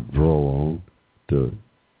to draw on, to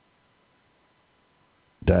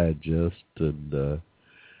digest and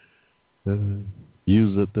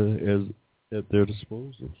use it at their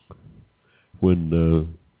disposal when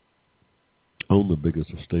on the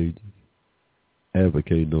biggest of stages,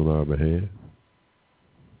 advocating on our behalf.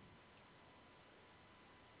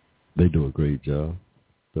 They do a great job.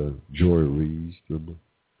 Joy Reeves,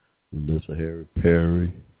 Melissa Harris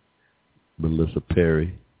Perry,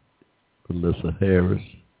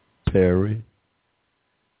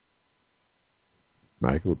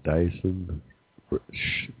 Michael Dyson,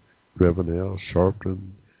 Reverend Al Sharpton,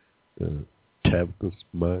 Tabitha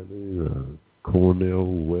Smiley, Cornell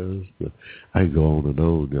West. I can go on and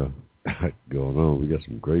on, y'all. I can go on and on. We got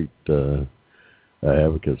some great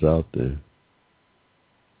advocates out there.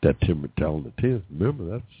 That talented 10. Remember,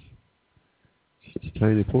 that's a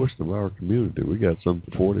tiny portion of our community. We got some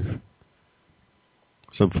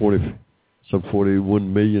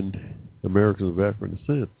 41 million Americans of African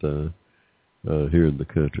descent here in the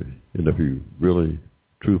country. And if you really,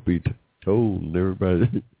 truth be told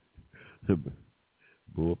everybody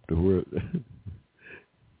go up to where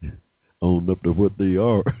own up to what they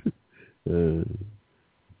are.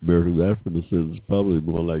 American African descent is probably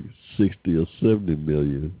more like 60 or 70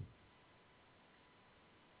 million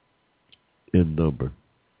in number.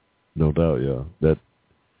 No doubt, yeah. That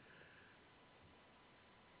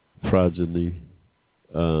progeny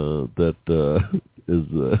that is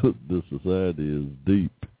this society is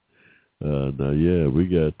deep. Now, yeah, we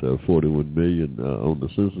got 41 million on the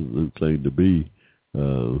census who claim to be,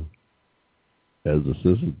 as the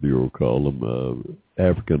Census Bureau call them,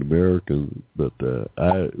 African Americans, but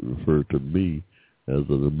I refer to me as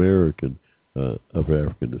an American of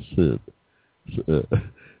African descent. So,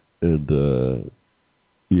 and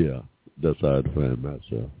yeah, that's how I define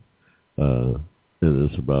myself. And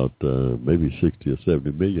it's about maybe 60 or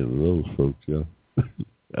 70 million of those folks, yeah.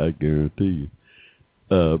 I guarantee you.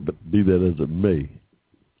 But be that as it may,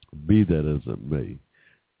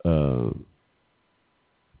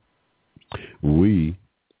 we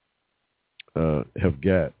have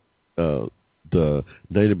got the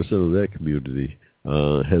 90% of that community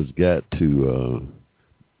has got to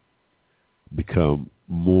become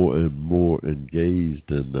more and more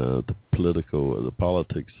engaged in the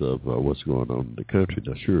politics of what's going on in the country.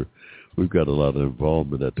 Now, sure, we've got a lot of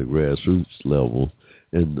involvement at the grassroots level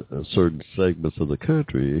in certain segments of the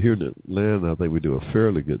country. Here in Atlanta, I think we do a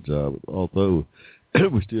fairly good job, although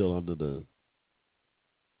we're still under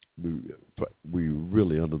we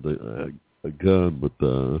really under the gun with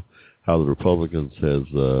how the Republicans has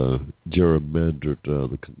gerrymandered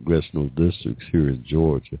the congressional districts here in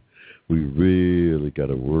Georgia. We really got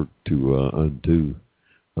to work to undo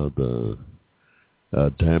the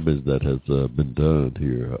damage that has been done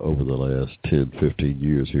here over the last 10, 15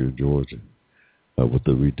 years here in Georgia with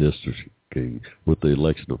the redistricting, with the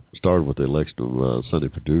election, started with the election of Sonny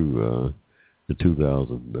Perdue in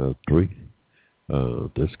 2003.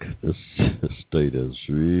 This state has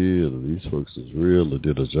really, these folks has really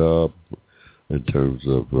did a job in terms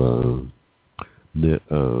of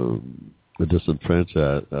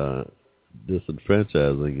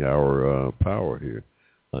disenfranchising our power here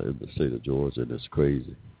in the state of Georgia, and it's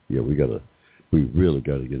crazy. Yeah, we really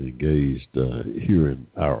got to get engaged here in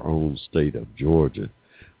our own state of Georgia.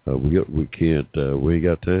 We ain't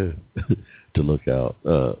got time to look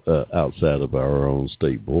outside of our own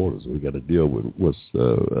state borders. We got to deal with what's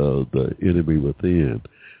the enemy within,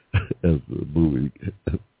 as the movie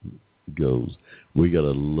goes. We got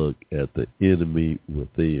to look at the enemy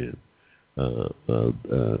within our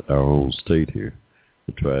own state here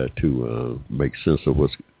and try to make sense of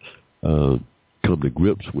what's come to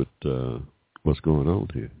grips with what's going on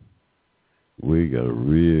here. We got to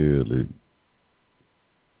really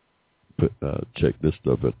check this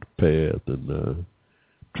stuff at the path and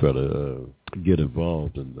try to get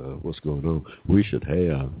involved in what's going on. We should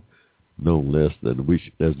have no less than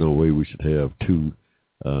there's no way we should have two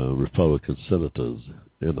Republican senators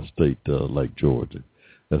in a state like Georgia.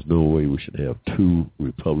 There's no way we should have two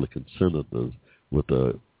Republican senators with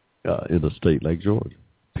in a state like Georgia.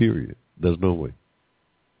 Period. There's no way.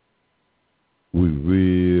 We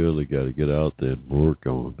really got to get out there and work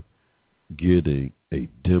on getting a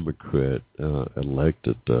Democrat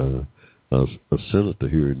elected a senator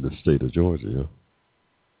here in the state of Georgia. Yeah.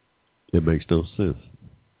 It makes no sense.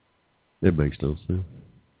 It makes no sense.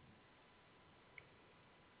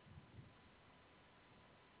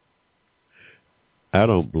 I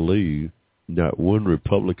don't believe not one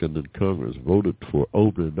Republican in Congress voted for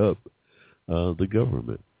opening up the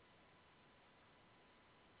government.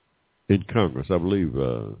 In Congress, I believe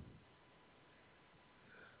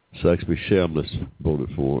Saxby Chambliss voted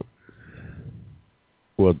for it.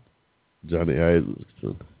 Well, Johnny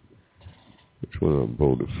Isakson, which one of them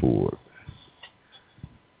voted for it?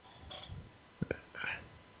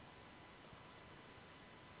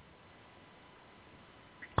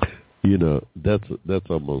 You know, that's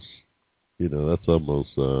almost,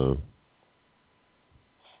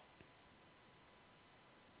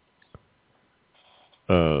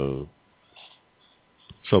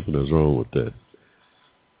 something is wrong with that.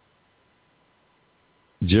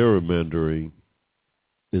 Gerrymandering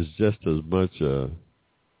is just as much a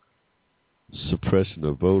suppression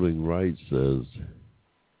of voting rights as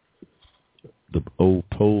the old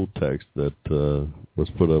poll tax that was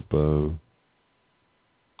put up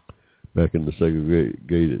back in the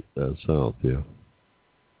segregated South. Yeah,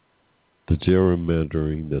 the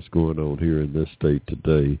gerrymandering that's going on here in this state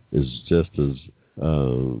today is just as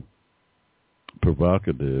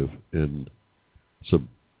provocative and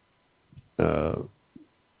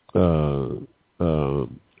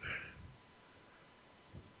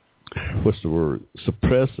what's the word,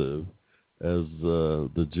 suppressive as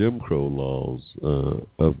the Jim Crow laws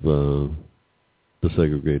of the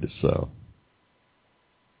segregated South.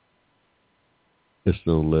 It's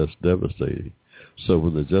no less devastating. So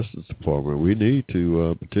when the Justice Department, we need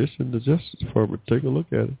to petition the Justice Department to take a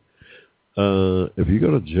look at it. If you're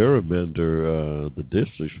going to gerrymander the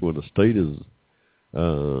districts when the state is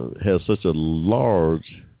has such a large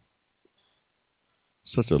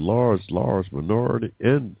minority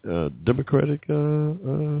and Democratic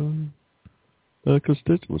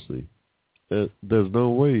constituency, there's no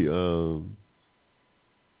way.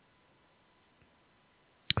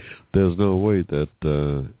 There's no way that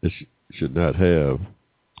it should not have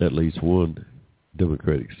at least one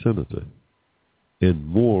Democratic senator and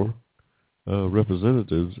more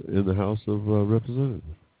representatives in the House of Representatives.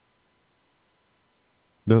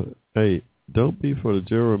 No, hey, don't be for the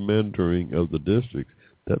gerrymandering of the districts.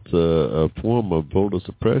 That's a form of voter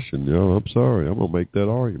suppression. You know, I'm sorry. I'm going to make that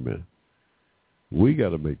argument. We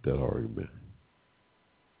got to make that argument.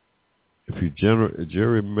 If you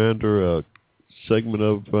gerrymander a segment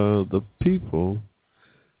of the people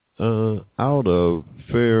out of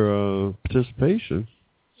fair participation,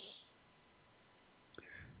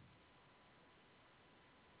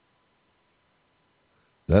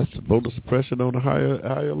 that's voter suppression on a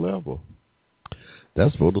higher level.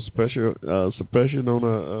 That's voter suppression on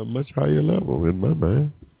a much higher level in my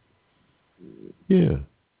mind. Yeah,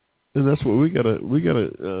 and that's what we gotta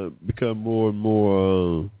become more and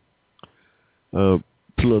more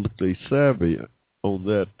politically savvy on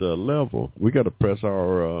that level. We got to press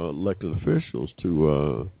our elected officials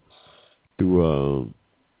to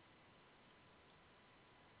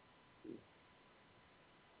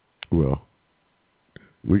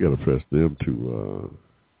we got to press them to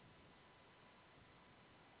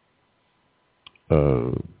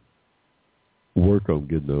work on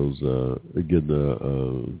getting those getting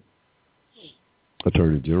the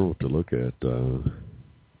Attorney General to look at the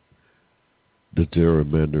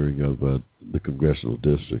gerrymandering of the congressional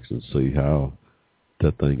districts and see how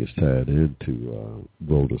that thing is tied into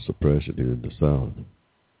voter suppression here in the South.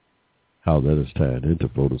 How that is tied into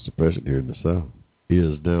voter suppression here in the South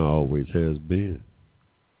is now, always has been.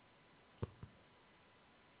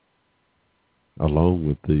 Along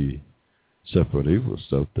with the separate evil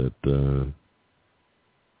stuff that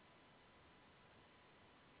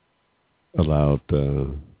allowed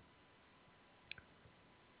the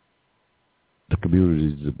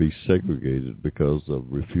communities to be segregated because of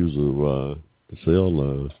refusal to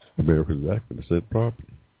sell Americans' African descent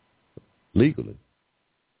property legally,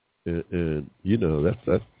 and you know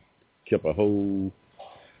that kept a whole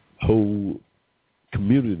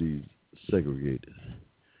community segregated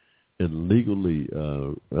and legally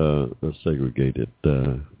segregated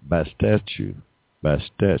by statute.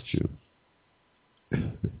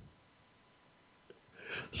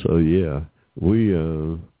 So yeah, we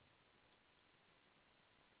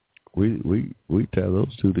tie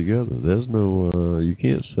those two together. There's no you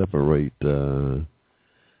can't separate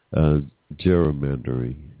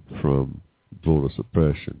gerrymandering from voter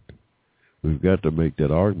suppression. We've got to make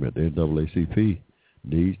that argument. The NAACP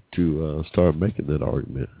needs to start making that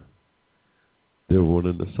argument. They're one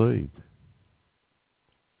and the same.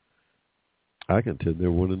 I contend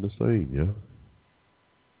they're one and the same, yeah.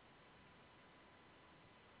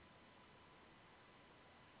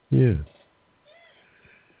 Yeah.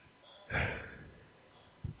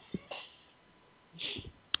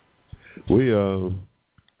 We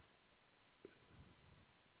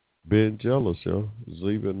being jealous, yo.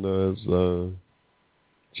 Even as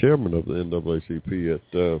chairman of the NAACP at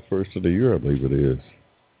first of the year, I believe it is.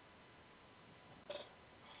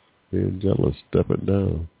 Being jealous, stepping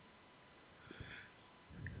down.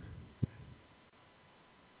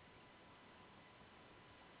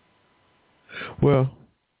 Well,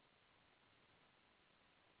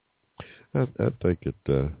 I think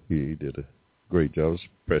he did a great job. It's a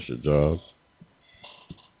pressure job.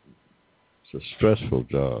 It's a stressful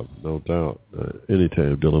job, no doubt.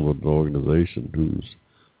 Anytime dealing with an organization who's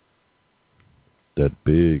that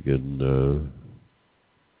big and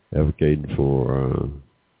advocating for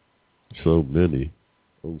so many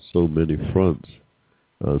on so many fronts,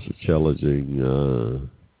 it's a challenging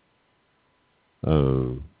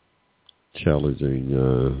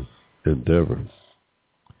endeavor.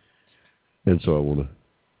 And so I want to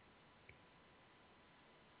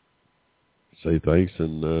say thanks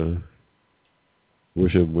and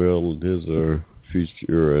wish him well in his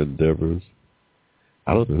future endeavors.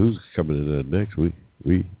 I don't know who's coming in there next week.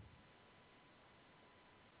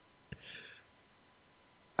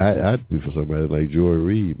 I'd be for somebody like Joy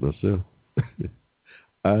Reid myself.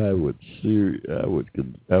 I would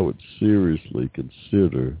seriously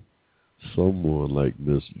consider someone like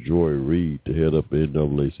Miss Joy Reid to head up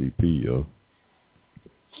NAACP, yo.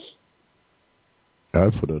 I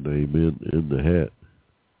put her name in the hat.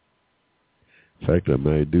 In fact, I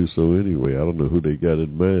might do so anyway. I don't know who they got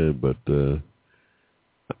in mind, but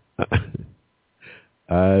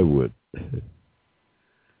I would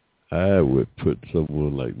put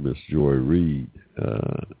someone like Miss Joy Reid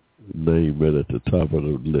name right at the top of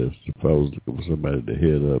the list if I was looking for somebody to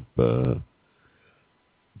head up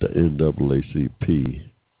the NAACP.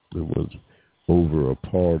 It was over a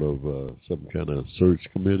part of some kind of search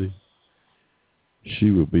committee.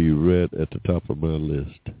 She would be right at the top of my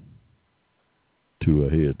list to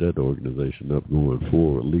head that organization up going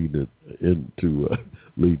forward, leading it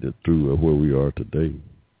through where we are today.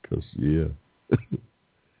 Because, yeah,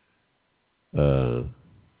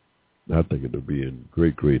 I think it'll be in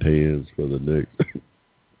great hands for the next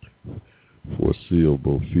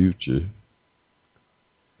foreseeable future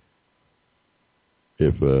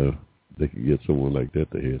if they could get someone like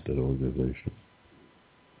that to head that organization.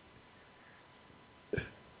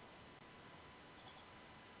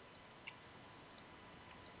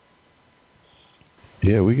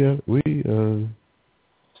 Yeah,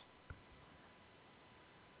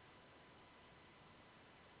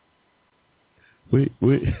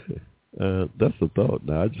 that's the thought.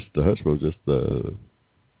 Now, the Hushmo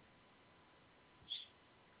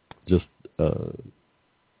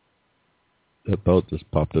that thought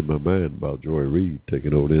just popped in my mind about Joy Reid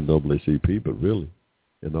taking over the NAACP, but really,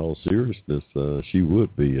 in all seriousness, she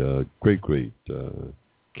would be a great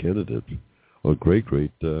candidate, or great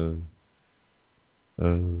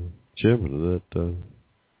chairman of that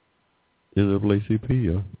NAACP.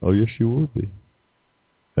 Yeah. Oh, yes, she would be.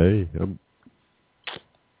 Hey,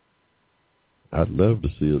 I'd love to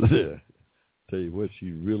see her there. Tell you what,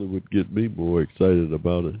 she really would get me more excited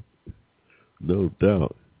about it. No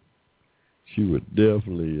doubt. She would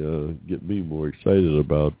definitely get me more excited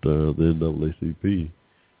about the NAACP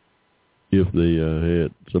if they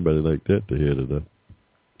had somebody like that to head it up.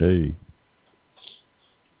 Hey.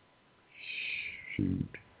 Shoot.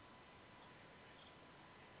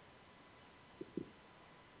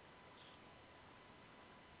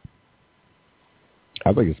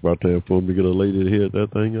 I think it's about time for them to get a lady to head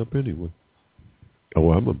that thing up anyway.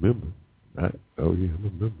 Oh, I'm a member. I'm a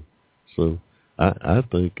member. So I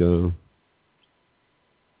think it's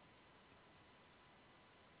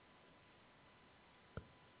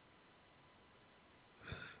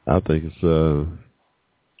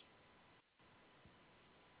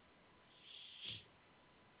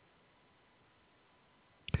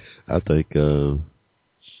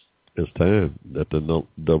it's time that the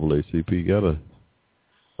NAACP got a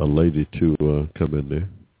lady to come in there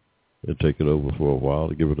and take it over for a while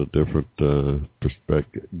to give it a different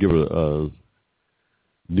perspective, give it a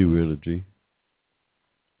new energy,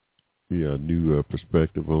 new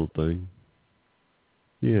perspective on things.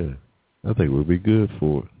 Yeah, I think we'll be good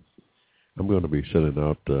for it. I'm going to be sending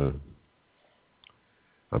out a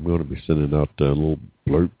little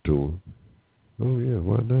blurb to them. Oh yeah,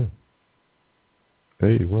 why not?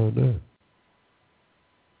 Hey, why not?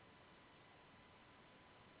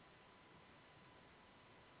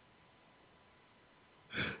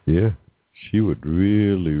 Yeah, she would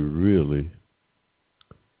really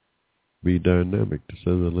be dynamic, to say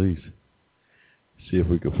the least. See if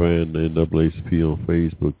we can find the NAACP on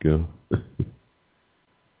Facebook, y'all.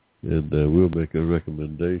 And we'll make a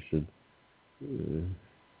recommendation and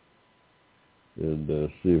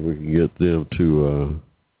see if we can get them to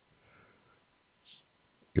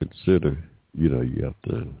consider. You have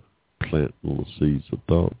to plant little seeds of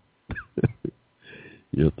thought.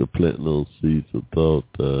 You have to plant little seeds of thought.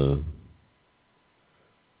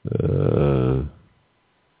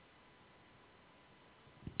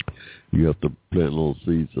 You have to plant little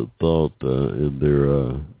seeds of thought in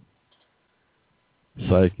their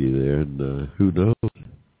psyche there, and who knows?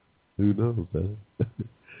 Who knows that?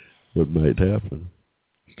 What might happen?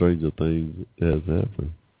 Stranger things has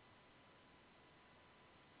happened.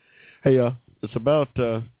 Hey, y'all, it's about,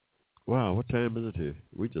 wow, what time is it here?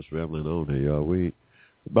 We just rambling on here, y'all. We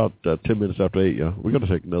about 10 minutes after 8, y'all. We're going to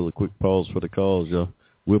take another quick pause for the calls, y'all.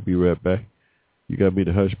 We'll be right back. You got me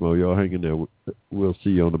the Hushmo, y'all. Hang in there. We'll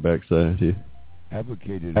see you on the backside here.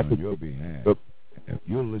 Advocated on your behalf.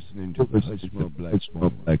 You're listening to the Hushmo Black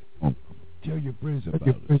Phone. Tell your friends about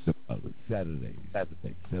it. Saturdays,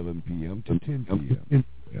 7 p.m. to 10 p.m.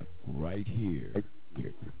 Right here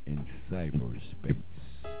in cyberspace.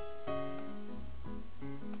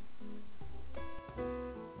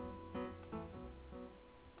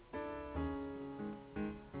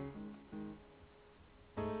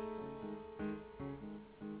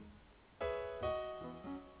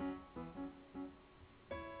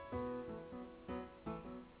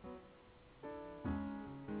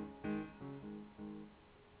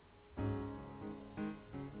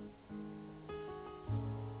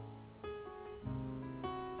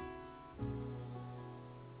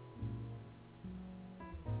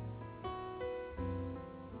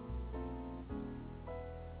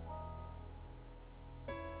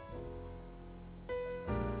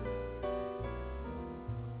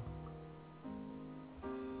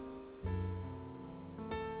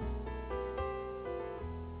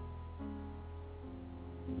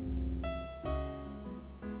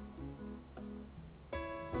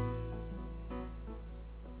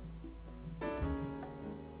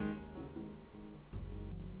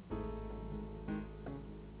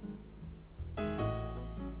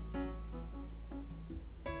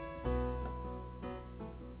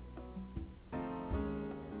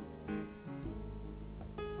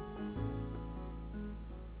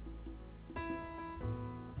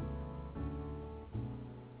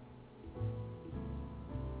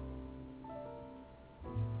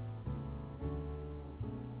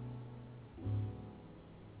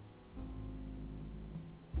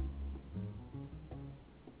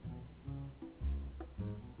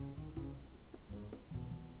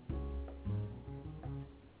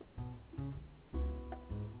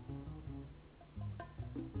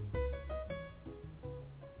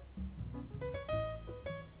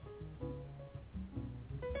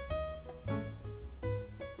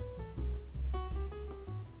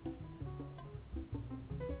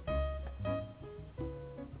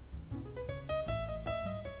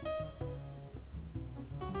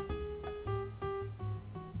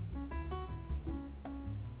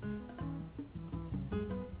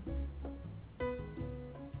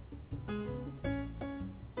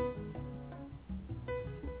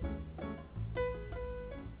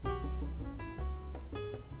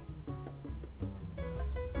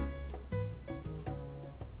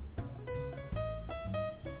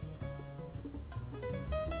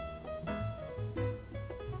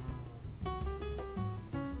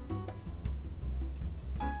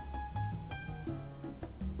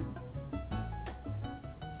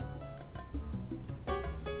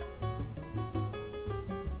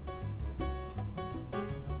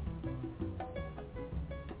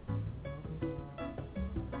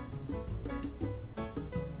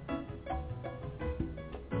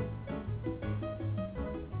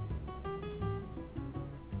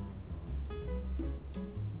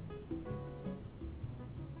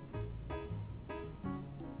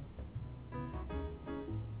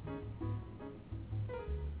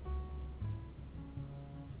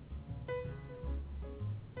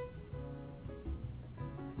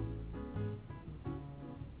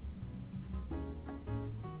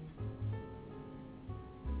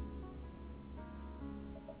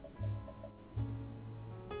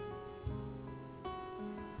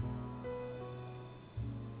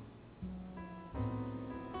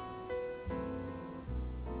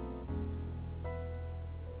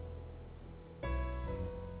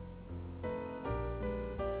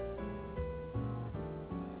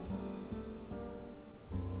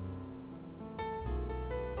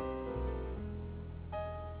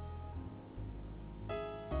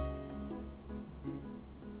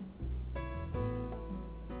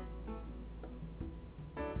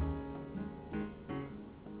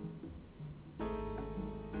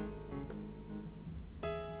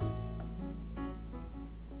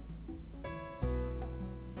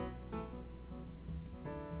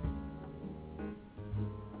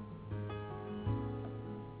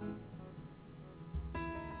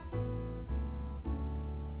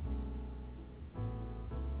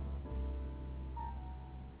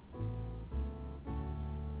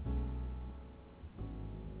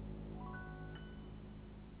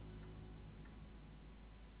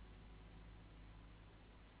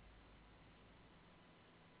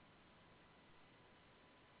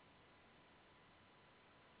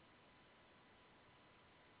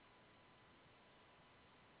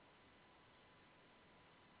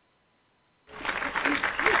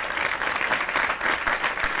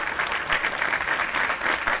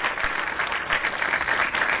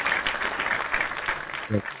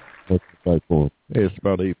 Hey, it's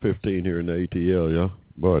about 8:15 here in the ATL, y'all.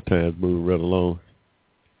 Boy, time's moving right along.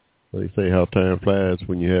 They say how time flies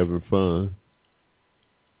when you're having fun.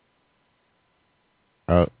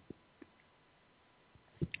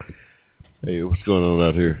 Hey, what's going on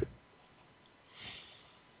out here?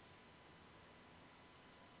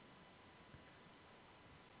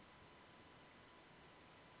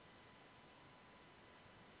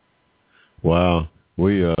 Wow,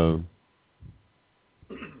 we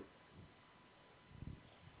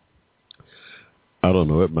I don't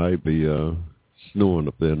know. It might be snowing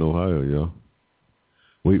up there in Ohio, y'all.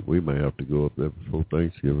 We may have to go up there before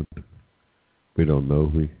Thanksgiving. We don't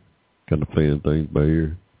know. We kind of playing things by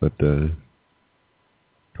ear, but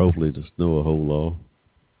hopefully the snow will hold off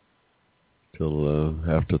till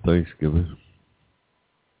after Thanksgiving.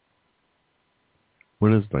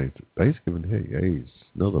 When is Thanksgiving? Hey, it's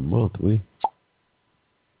another month.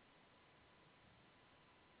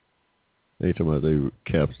 They talking about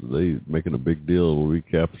they making a big deal of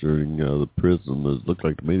recapturing the prisoners. Looked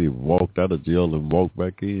like to me they walked out of jail and walked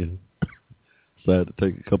back in. Decided to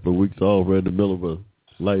take a couple of weeks off right in the middle of a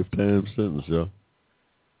lifetime sentence, y'all.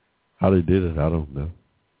 How they did it, I don't know.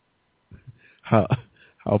 How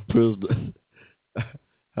prison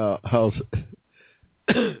how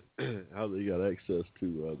they got access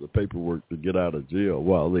to the paperwork to get out of jail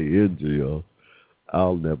while they in jail,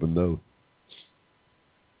 I'll never know.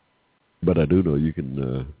 But I do know you can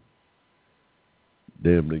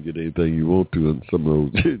damn near get anything you want to in some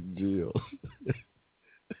of those jails.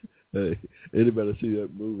 Hey, anybody see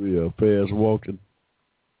that movie, Fast Walking?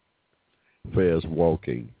 Fast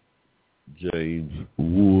Walking. James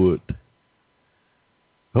Wood.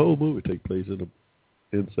 The whole movie takes place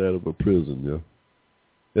inside of a prison, yeah.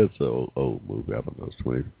 It's an old movie. I don't know, it's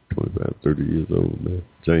 20, 25, 30 years old now.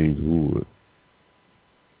 James Wood.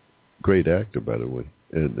 Great actor, by the way.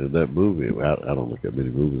 And that movie, I don't look at many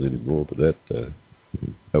movies anymore, but that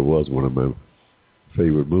was one of my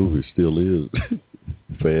favorite movies, still is.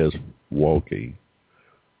 Fast Walking.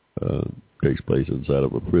 Takes place inside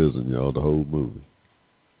of a prison, y'all, the whole movie.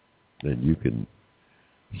 And you can,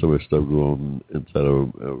 some of the stuff go on inside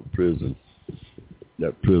of a prison.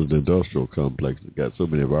 That prison industrial complex that got so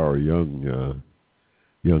many of our young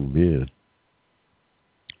men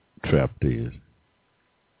trapped in.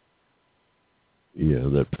 Yeah,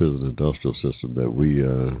 that prison industrial system that we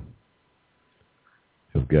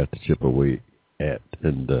have got to chip away at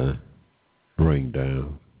and bring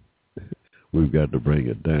down. We've got to bring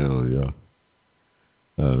it down, yeah.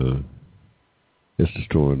 It's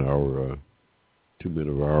destroying our too many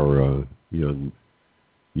of our young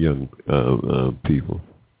people,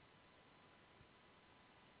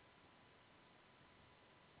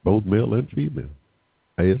 both male and female.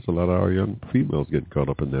 Hey, it's a lot of our young females getting caught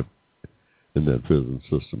up in that prison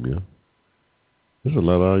system, yeah. There's a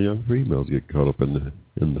lot of our young females get caught up in the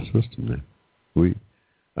system there.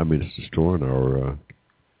 It's destroying our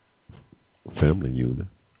family unit.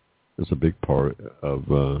 It's a big part of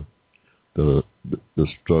the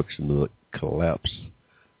destruction, the collapse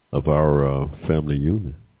of our family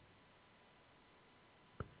unit.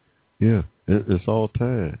 Yeah, it's all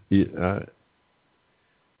tied. It's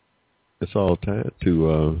all tied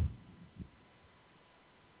to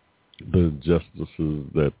the injustices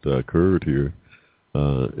that occurred here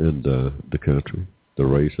in the country, the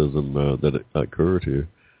racism that occurred here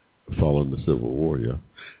following the Civil War. Yeah,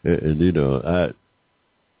 and you know,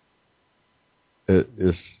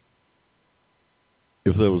 it's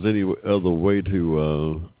if there was any other way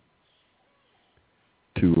to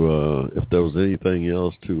if there was anything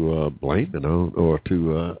else to blame it on, or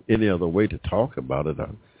to any other way to talk about it,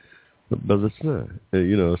 but it's not.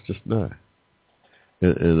 You know, it's just not.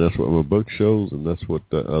 And that's what my book shows, and that's what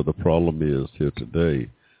the problem is here today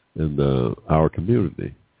in our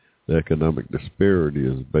community. The economic disparity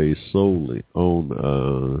is based solely on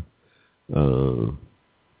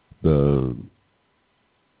the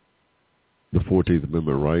 14th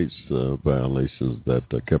Amendment rights violations that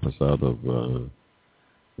kept us out of,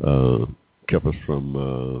 kept us from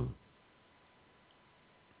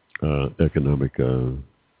economic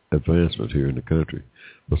advancement here in the country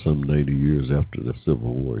for some 90 years after the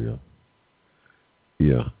Civil War.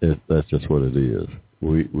 Yeah, that's just what it is.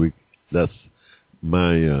 We that's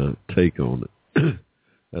my take on it.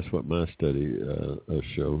 That's what my study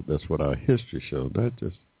showed. That's what our history showed. Not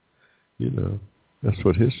just, that's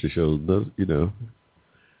what history shows.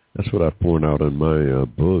 That's what I point out in my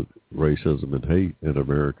book, Racism and Hate in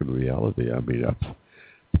American Reality. I mean, I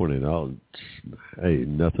pointed out,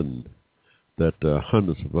 nothing that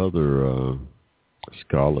hundreds of other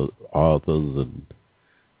authors, and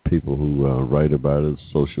people who write about it,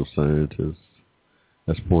 social scientists,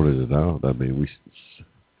 has pointed it out. I mean,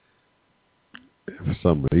 for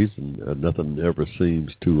some reason, nothing ever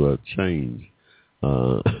seems to change.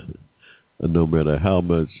 No matter how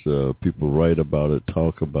much people write about it,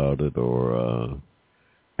 talk about it, or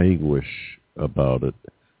anguish about it,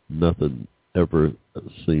 nothing ever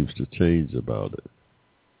seems to change about it.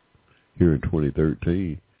 Here in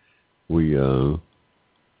 2013, we're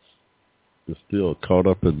still caught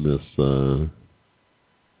up in this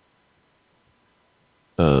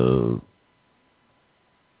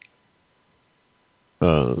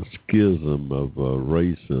schism of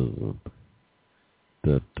racism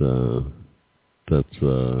that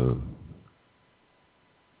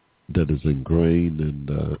is ingrained in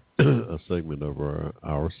a segment of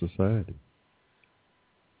our society,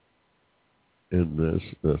 and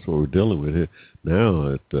that's what we're dealing with here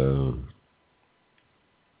now.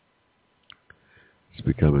 It's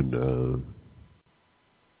becoming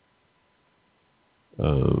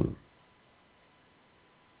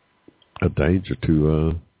a danger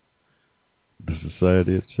to the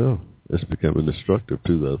society itself. It's becoming destructive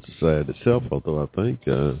to the society itself, although I think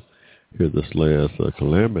here this last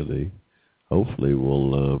calamity hopefully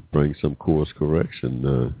will bring some course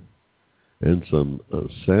correction and some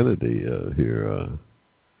sanity here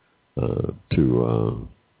to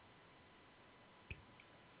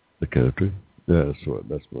the country. That's what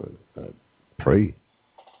I pray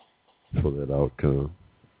for, that outcome.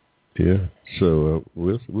 Yeah. So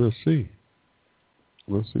we'll see.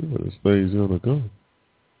 We'll see where this thing's gonna go.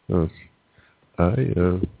 I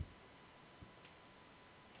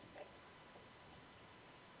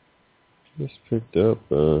just picked up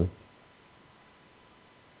I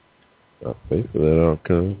pay for that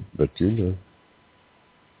outcome, but people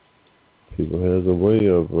has a way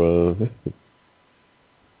of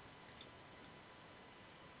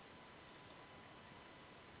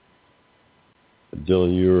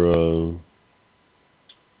dealing your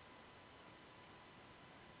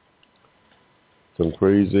some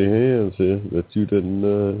crazy hands here that you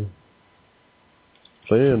didn't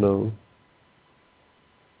plan on.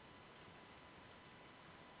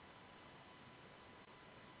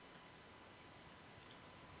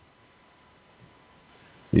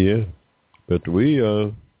 Yeah, but we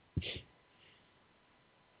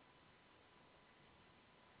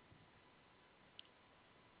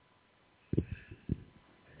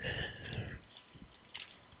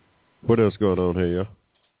what else going on here, y'all?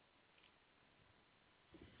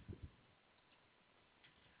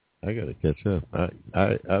 I gotta catch up.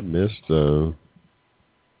 I missed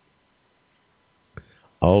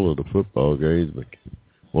all of the football games, but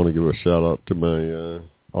want to give a shout out to my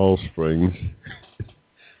offsprings.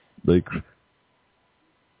 they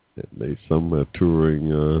some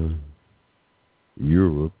touring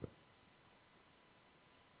Europe.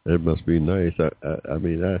 It must be nice. I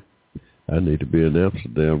mean I need to be in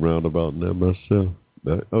Amsterdam roundabout now myself.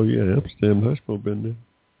 Oh yeah, Amsterdam Hushmo been there.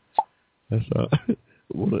 That's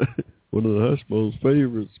one of the Hushmo's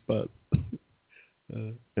favorite spots.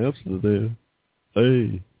 Amsterdam.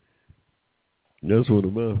 Hey, that's one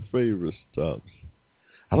of my favorite stops.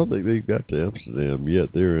 I don't think they've got to Amsterdam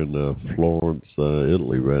yet. They're in Florence,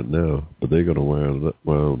 Italy right now, but they're going to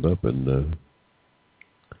wound up in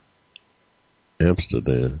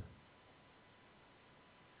Amsterdam.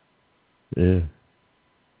 Yeah.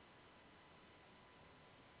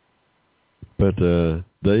 But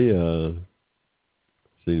they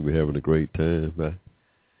seem to be having a great time.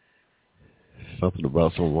 Something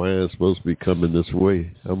about some wine is supposed to be coming this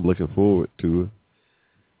way. I'm looking forward to it.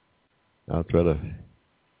 I'll try to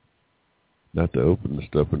not to open the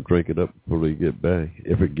stuff and drink it up before they get back.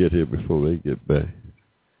 If it get here before they get back.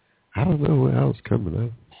 I don't know where I was coming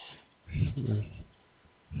out.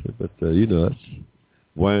 But, that's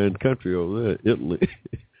wine country over there, Italy.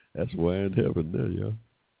 That's wine heaven there, y'all.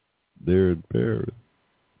 There in Paris.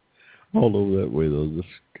 All over that way, though.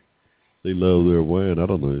 They love their wine. I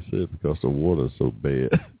don't know what they said because the water's so bad.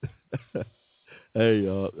 Hey,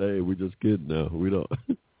 y'all. Hey, we just kidding now. We don't.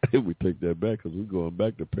 We take that back because we're going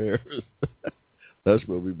back to Paris. That's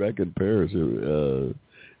when we'll be back in Paris sometime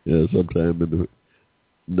in the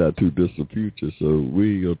not too distant future. So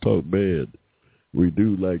we ain't gonna talk bad. We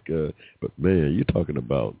do like, but man, you're talking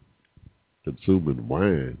about consuming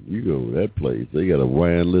wine. You go to that place, they got a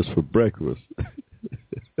wine list for breakfast.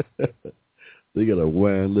 They got a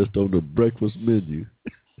wine list on the breakfast menu.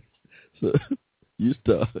 So you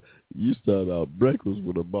start out breakfast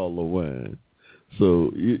with a bottle of wine.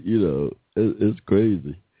 So it's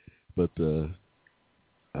crazy, but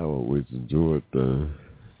I always enjoyed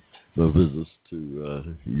my visits to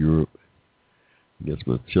Europe. I guess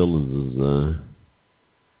my chillings is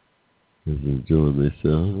Is enjoying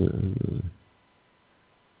themselves.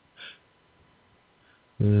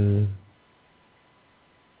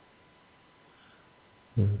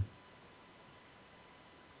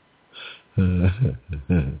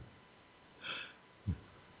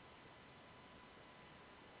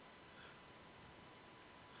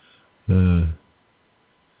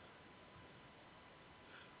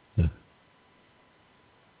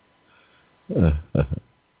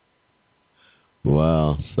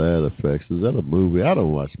 Wow, Sad Effects. Is that a movie? I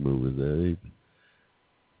don't watch movies that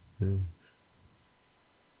either.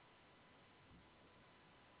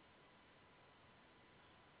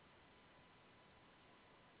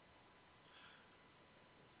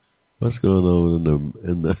 What's going on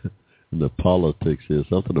in the politics here?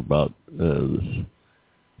 Something about the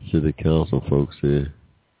city council folks here.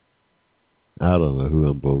 I don't know who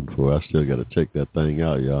I'm voting for. I still got to check that thing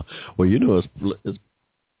out, y'all. Well, you know, it's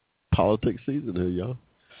politics season here, y'all.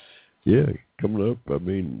 Yeah, coming up. I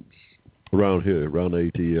mean, around here, around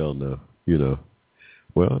ATL now, you know.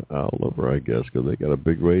 Well, all over, I guess, because they got a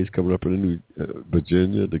big race coming up in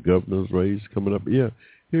Virginia, the governor's race coming up. Yeah,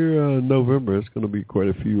 here in November, it's going to be quite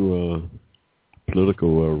a few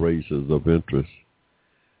political races of interest.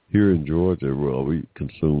 Here in Georgia, well, we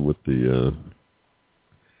consumed with the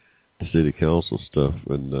city council stuff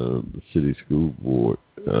and the city school board,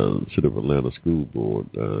 City of Atlanta School Board.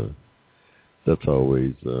 That's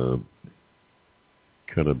always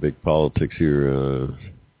kind of big politics here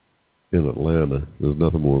in Atlanta. There's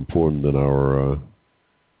nothing more important than our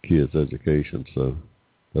kids' education, so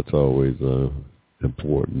that's always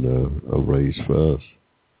important, a race for us.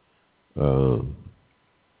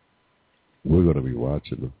 We're going to be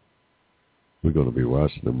watching them. We we're going to be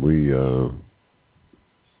watching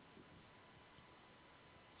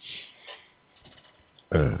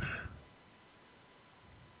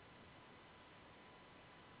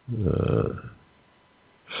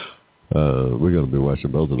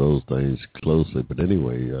both of those things closely. But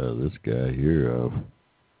anyway, this guy here,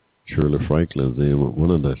 Shirley Franklin's in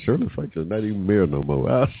one of the. Shirley Franklin's not even mayor no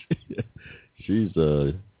more. She's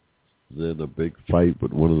in a big fight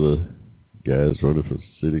with one of the guys running for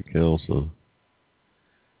city council.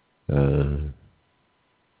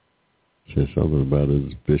 Said something about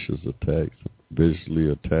his viciously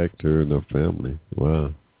attacked her and her family.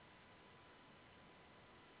 Wow.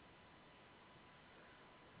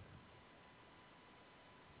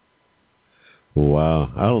 Wow.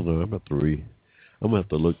 I don't know. I'm going to have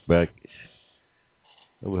to look back.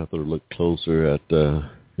 I'm going to have to look closer at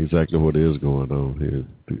exactly what is going on here.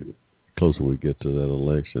 The closer we get to that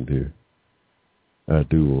election here. I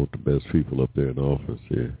do want the best people up there in office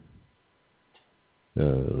here.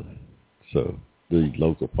 So the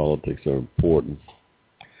local politics are important.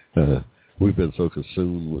 We've been so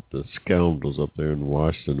consumed with the scoundrels up there in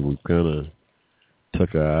Washington, we've kind of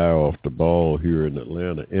took our eye off the ball here in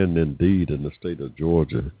Atlanta and indeed in the state of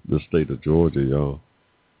Georgia. The state of Georgia, y'all.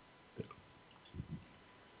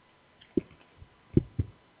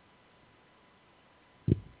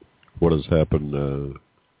 What has happened to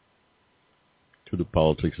the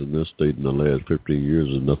politics in this state in the last 15 years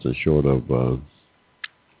is nothing short of,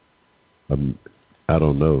 I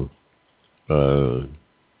don't know.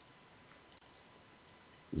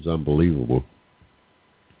 It's unbelievable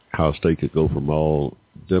how a state could go from all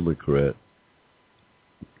Democrat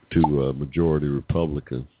to a majority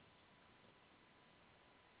Republican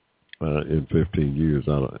in 15 years.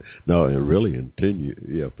 No, and really in 10 years.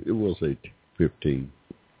 Yeah, it will say 15.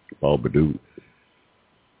 Paul Badu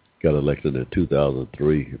got elected in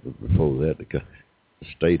 2003. Before that, the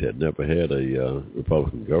state had never had a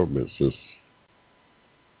Republican government since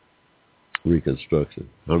Reconstruction,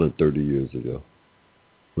 130 years ago,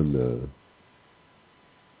 when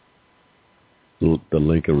the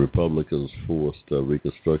Lincoln Republicans forced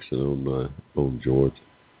Reconstruction on Georgia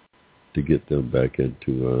to get them back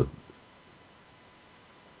into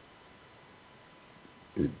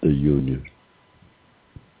the Union.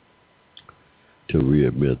 To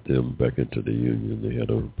readmit them back into the Union, they had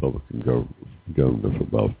a Republican government for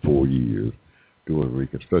about 4 years during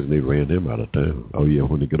Reconstruction. They ran him out of town. Oh yeah,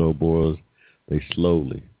 when the good old boys, they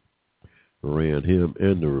slowly ran him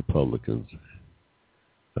and the Republicans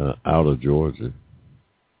out of Georgia.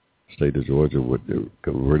 State of Georgia would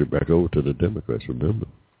convert it back over to the Democrats. Remember,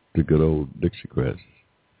 the good old Dixiecrats.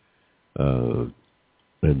 And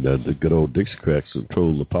the good old Dixiecrats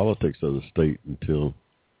controlled the politics of the state until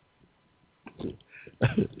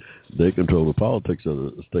they control the politics of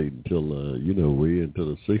the state until way into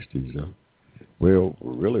the 60s. Huh? Well,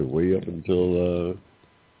 really way up until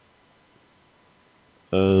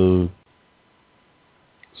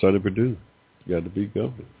Sonny Perdue got to be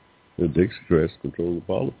governor. The Dixiecrats control the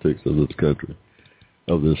politics of this country,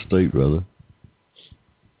 of this state, rather.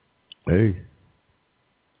 Hey,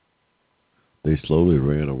 they slowly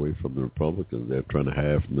ran away from the Republicans. They're trying to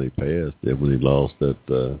have them. They passed. Then when they lost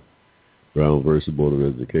that Brown versus Board of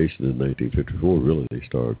Education in 1954, really they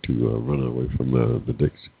started to run away from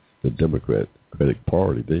the Democratic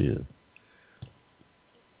Party then.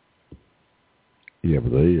 Yeah,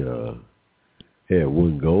 but they had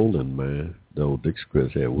one goal in mind. The old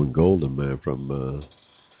Dixiecrats had one goal in mind from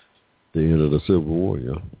the end of the Civil War,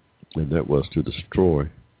 yeah, and that was to destroy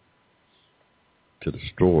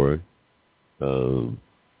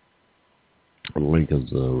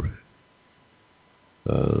Lincoln's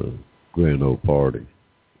Grand Old Party,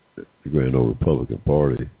 the Grand Old Republican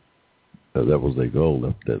Party. That was their goal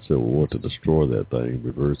after that Civil War, to destroy that thing,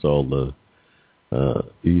 reverse all the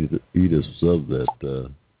edicts of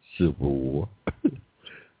that Civil War.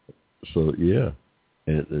 So yeah,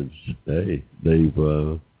 and hey, they've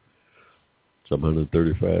some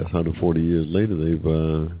 140 years later, they've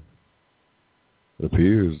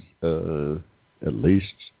appears at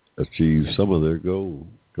least achieved some of their goals,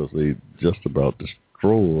 because they just about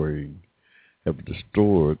have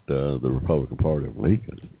destroyed the Republican Party of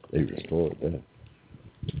Lincoln. They destroyed that.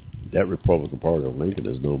 That Republican Party of Lincoln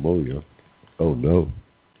is no more, yeah. Oh no.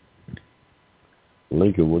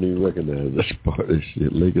 Lincoln wouldn't even recognize this party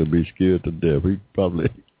shit. Lincoln would be scared to death. He'd probably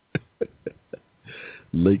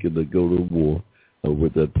Lincoln to go to war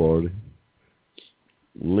with that party.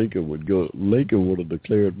 Lincoln would have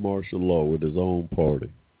declared martial law with his own party.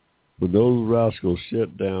 When those rascals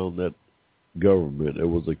shut down that government, it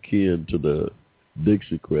was akin to the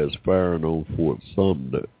Dixiecrats firing on Fort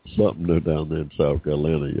Sumter down there in South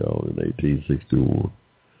Carolina, y'all, in 1861.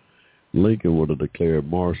 Lincoln would have declared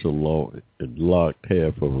martial law and locked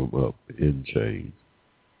half of them up in chains.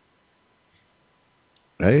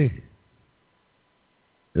 Hey,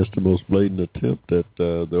 that's the most blatant attempt at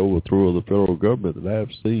the overthrow of the federal government that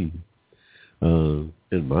I've seen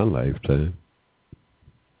in my lifetime.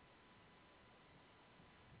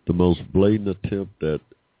 The most blatant attempt at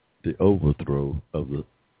the overthrow of the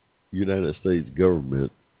United States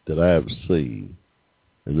government that I've seen,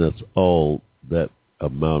 and that's all that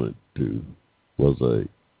amounted to, was a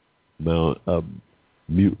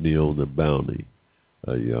mutiny on the bounty.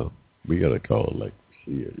 Y'all, we gotta call it like we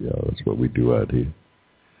see it, y'all. That's what we do out here.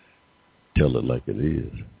 Tell it like it is,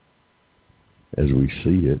 as we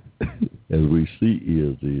see it, as we see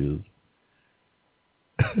is.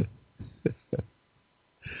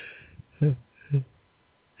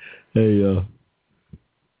 Hey,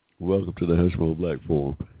 welcome to the Hushmo Black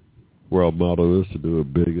Forum, where our motto is to do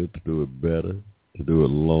it bigger, to do it better, to do it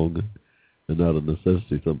longer, and not a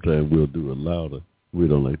necessity. Sometimes we'll do it louder. We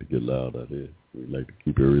don't like to get loud out here. We like to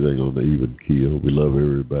keep everything on the even keel. We love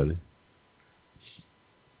everybody.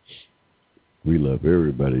 We love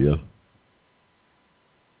everybody, y'all.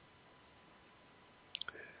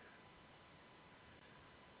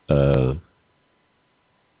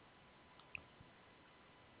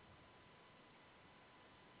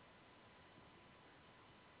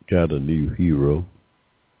 Got a new hero.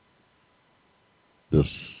 The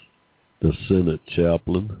Senate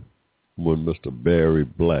chaplain, one Mr. Barry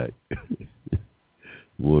Black.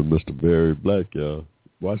 One Mr. Barry Black, y'all.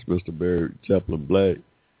 Watch Mr. Barry Chaplain Black.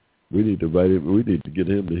 We need to invite him. We need to get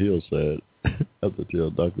him to Hillside. I have to tell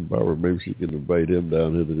Dr. Barbara maybe she can invite him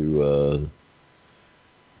down here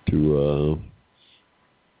to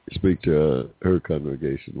speak to her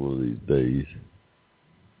congregation one of these days.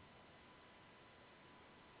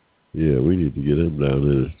 Yeah, we need to get him down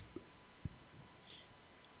here.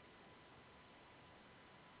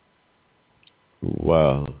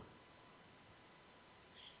 Wow.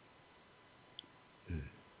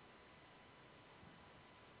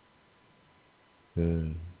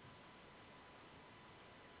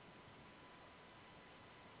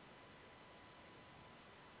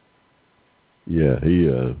 Yeah, he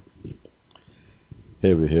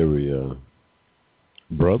heavy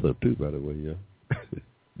brother too, by the way, yeah.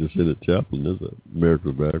 The Senate chaplain is a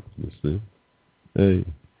American background, see. Hey,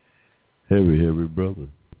 heavy brother.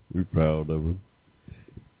 We proud of him.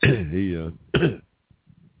 He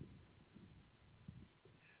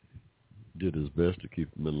did his best to keep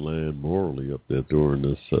them in line morally up there during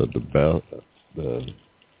this debacle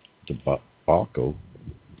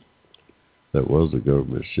that was the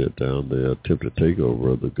government shutdown, the attempted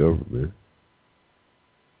takeover of the government,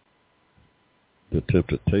 the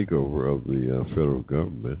attempted takeover of the federal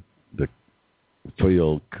government, the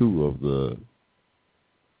failed coup of the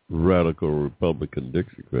radical Republican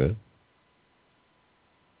Dixiecrat,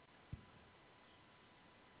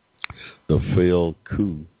 the failed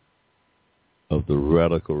coup of the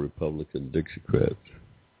radical Republican Dixiecrats.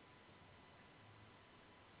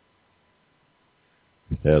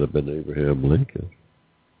 Had it been Abraham Lincoln,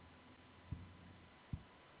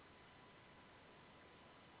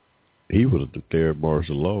 he would have declared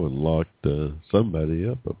martial law and locked somebody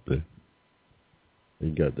up there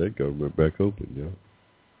and got that government back open,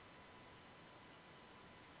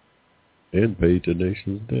 and paid the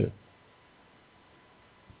nation's debt.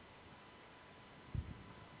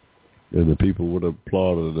 And the people would have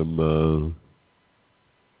applauded him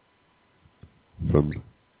from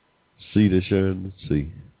sea to shining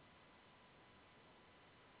sea.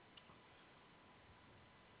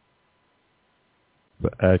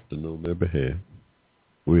 For acting on their behalf.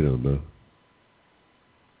 We don't know.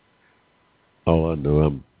 All I know,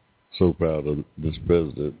 I'm so proud of this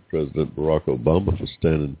President Barack Obama, for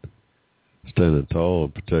standing tall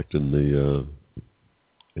and protecting the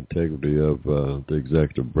integrity of the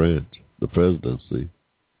executive branch, the presidency.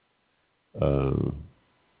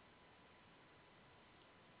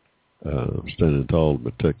 Standing tall and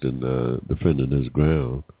protecting, defending his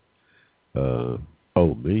ground.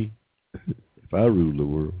 Me? If I ruled the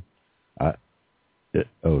world, if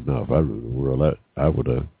I ruled the world, I would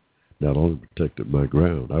have not only protected my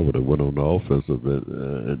ground, I would have went on the offensive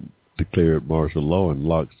and declared martial law and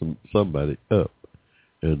locked somebody up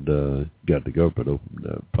and got the government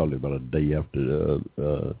open probably about a day after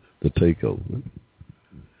the takeover.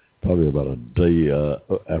 Probably about a day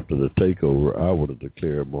after the takeover, I would have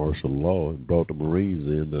declared martial law and brought the Marines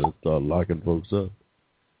in and started locking folks up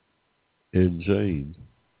in chains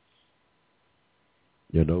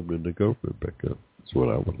and opening the government back up. That's what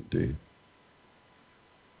I would have did.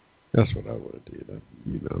 That's what I would have did.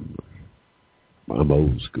 I'm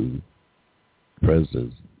old school.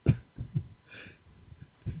 President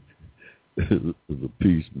is a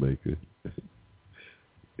peacemaker.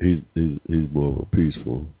 He's more of a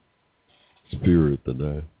peaceful spirit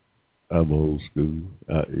than I'm old school.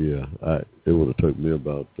 It would have took me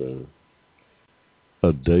about a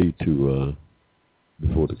day to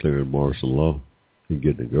before declaring martial law and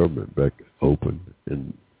getting the government back open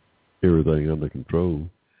and everything under control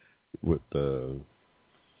with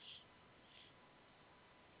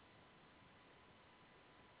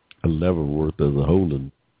Leavenworth as a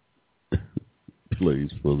holding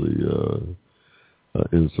place for the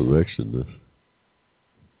insurrectionists.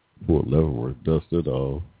 Fort Leavenworth dusted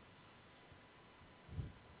off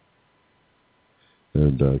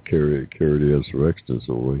and carry the insurrectionists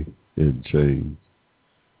away in chains.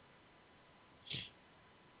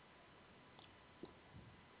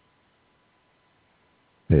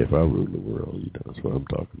 Hey, if I ruled the world, that's what I'm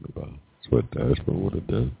talking about. That's what I would have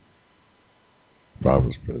done if I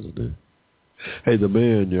was president. Hey, the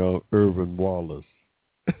man, y'all, Irvin Wallace.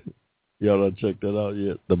 Y'all done checked that out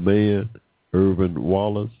yet? The man, Irvin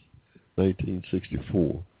Wallace,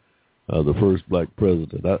 1964. The first black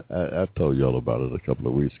president. I told y'all about it a couple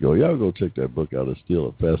of weeks ago. Y'all go check that book out. It's still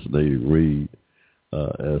a fascinating read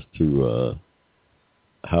as to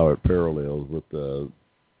how it parallels with the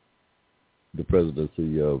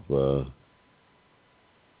presidency of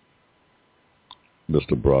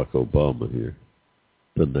Mr. Barack Obama here,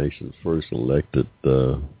 the nation's first elected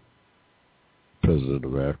president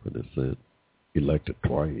of African descent, elected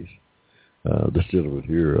twice. This gentleman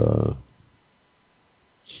here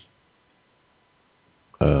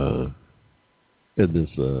in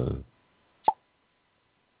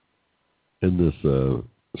this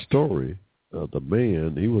story, the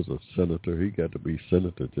man, he was a senator. He got to be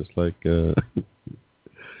senator just like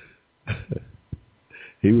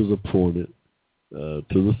he was appointed to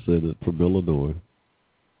the Senate from Illinois,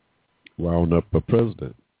 wound up a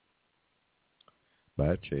president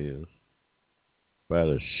by chance, by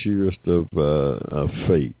the sheerest of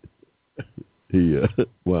fate. He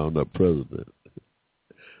wound up president.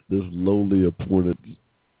 This lowly appointed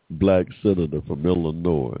black senator from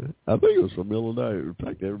Illinois. I think it was from Illinois. In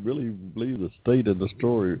fact, I really believe the state in the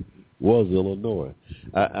story was Illinois.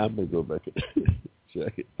 I'm going to go back and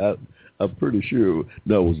check it. I'm pretty sure.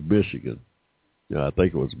 No, it was Michigan. Yeah, I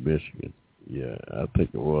think it was Michigan. Yeah, I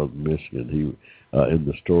think it was Michigan. He in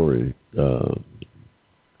the story, the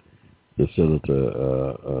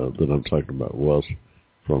senator that I'm talking about was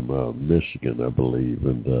from Michigan, I believe.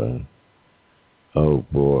 And, oh,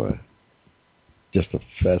 boy. Just a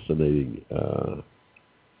fascinating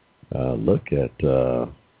look at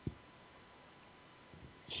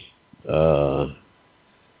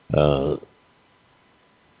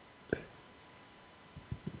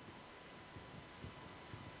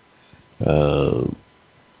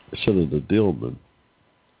Senator Dillman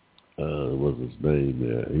was his name.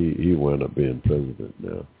 He wound up being president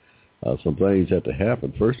now. some things had to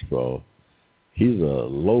happen. First of all, he's a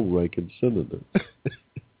low-ranking senator.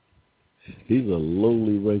 He's a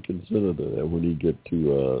lowly ranking senator when he get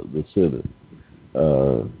to the Senate.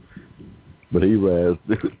 But he rises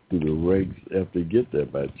through the ranks after he get there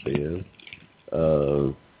by chance.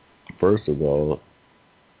 First of all,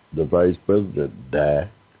 the vice president died.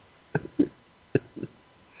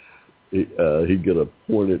 He get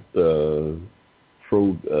appointed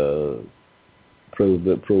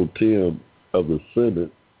president pro tem of the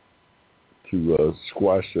Senate to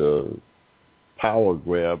squash a power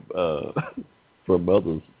grab from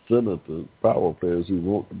other senators, power players who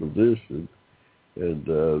want the position,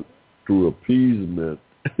 and through appeasement,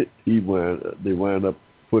 they wind up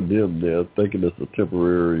putting him there, thinking it's a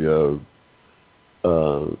temporary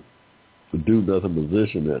do nothing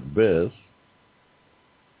position at best.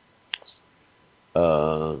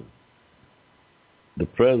 The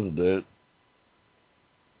president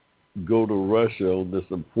go to Russia on this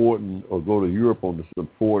important, or go to Europe on this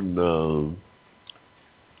important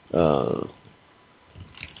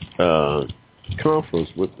conference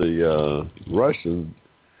with the Russians,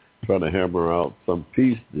 trying to hammer out some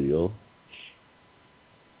peace deal.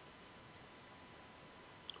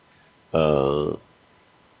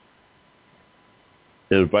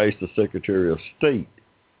 Invites the Secretary of State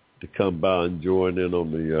to come by and join in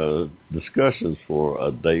on the discussions for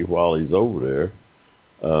a day while he's over there.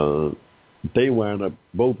 They wind up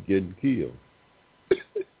both getting killed.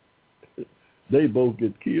 They both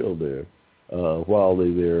get killed there while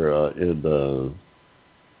they're there in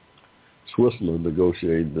Switzerland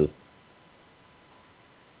negotiating this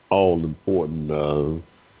all-important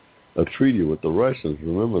a treaty with the Russians.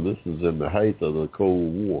 Remember, this is in the height of the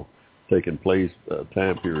Cold War, taking place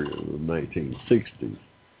time period of the 1960s.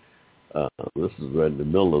 This is right in the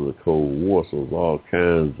middle of the Cold War, so there's all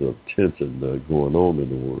kinds of tension going on in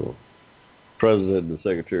the world. President and the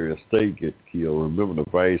Secretary of State get killed. Remember, the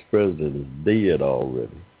Vice President is dead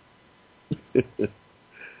already.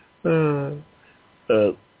 The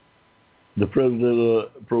President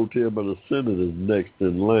pro tem of the Senate is next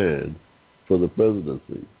in line for the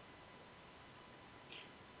presidency.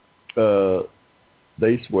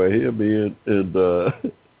 They swear him in, and the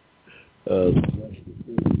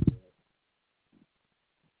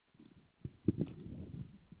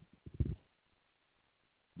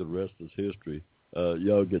rest is history.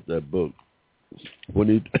 Y'all get that book.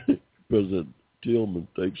 When President Tillman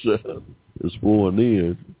is sworn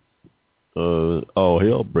in, all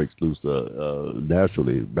hell breaks loose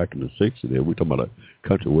naturally back in the 60s. We're talking about a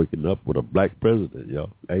country waking up with a black president, y'all.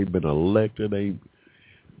 Ain't been elected, ain't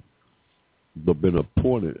been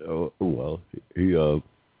appointed. Well, he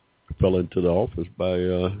fell into the office by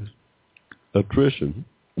attrition,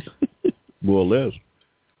 more or less.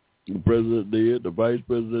 The president did, the vice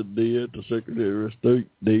president did, the secretary of state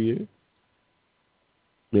did,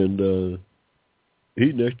 and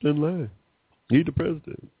he next in line. He the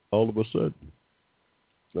president all of a sudden.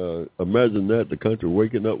 Imagine that, the country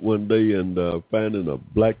waking up one day and finding a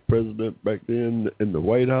black president back then in the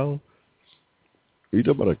White House. You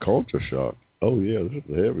talk about a culture shock. Oh yeah, this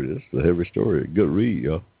is a heavy story. Good read,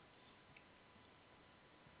 y'all.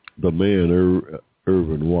 The man,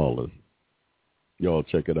 Irvin Wallace. Y'all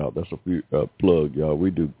check it out. That's a plug, y'all.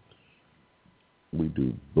 We do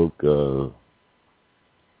book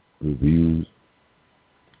reviews.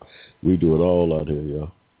 We do it all out here,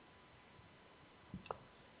 y'all.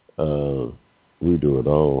 We do it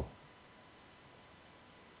all.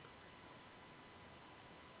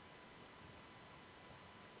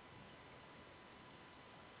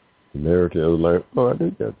 Narrative of life. Oh, I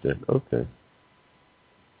did got that. Okay.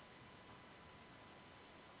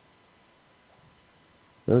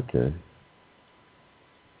 Okay.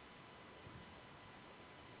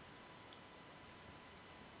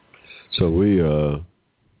 So we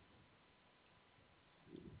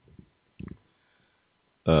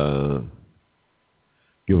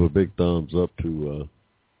give a big thumbs up to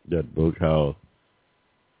that book, how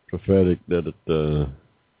prophetic that it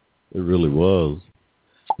really was.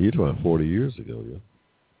 You're talking about 40 years ago, yeah.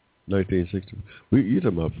 1960. You're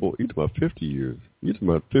talking about 50 years. You're talking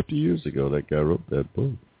about 50 years ago that guy wrote that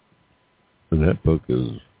book. And that book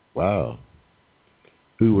is, wow.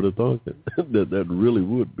 Who would have thought that really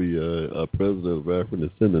would be a president of African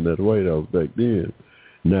descent in that White House back then?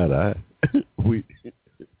 Not I.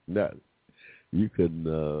 You couldn't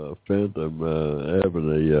fathom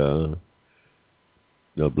having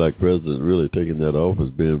a black president really taking that office,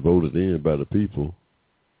 being voted in by the people.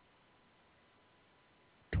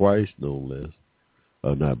 Twice, no less.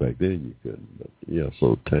 Not back then you couldn't. But yeah,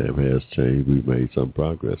 so time has changed. We've made some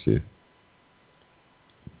progress here.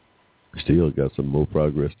 Still got some more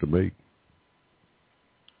progress to make.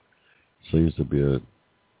 Seems to be a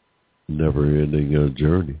never-ending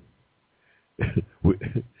journey.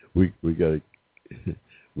 we got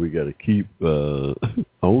to keep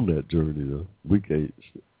on that journey though. We can't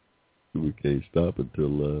stop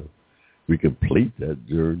until we complete that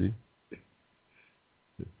journey.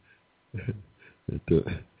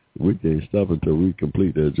 We can't stop until we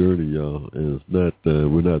complete that journey, y'all. And it's not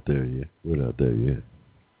we're not there yet. We're not there yet.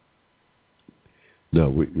 No,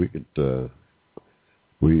 we could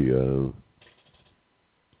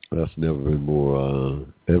that's never been more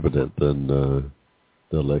evident than the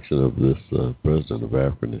election of this president of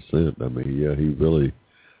African descent. I mean, yeah, he really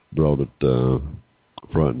brought it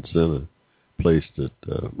front and center, placed it,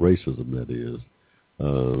 racism that is,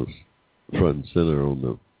 front and center on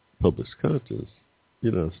the public's conscience.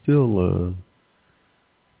 You know, still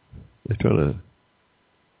they're trying to,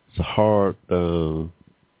 it's a hard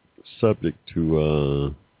subject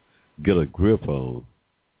to get a grip on,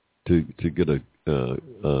 to get a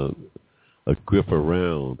grip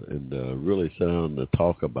around and really sit down and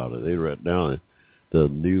talk about it. They right now, the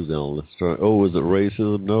news analysts trying, oh, is it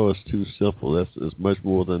racism? No, it's too simple. It's much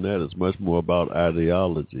more than that. It's much more about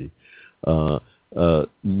ideology.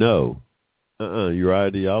 No. Your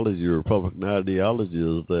ideology, your Republican ideology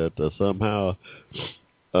is that somehow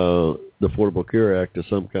the Affordable Care Act is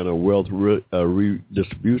some kind of wealth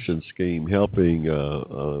redistribution scheme helping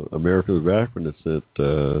Americans of African descent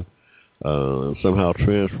somehow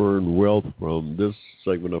transferring wealth from this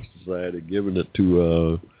segment of society, giving it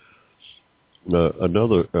to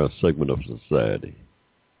another segment of society.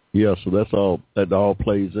 Yeah, so that all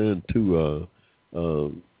plays into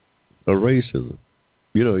a racism.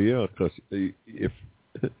 You know, yeah, because if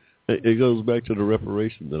it goes back to the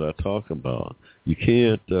reparation that I talk about. You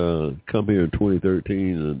can't come here in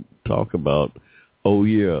 2013 and talk about, oh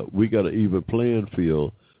yeah, we got an even playing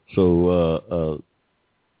field, so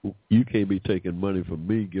you can't be taking money from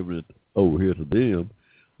me, giving it over here to them.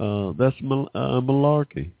 That's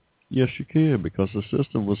malarkey. Yes, you can, because the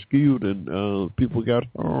system was skewed and people got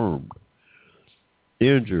harmed.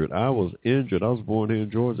 Injured. I was injured. I was born here in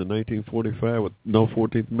Georgia in 1945 with no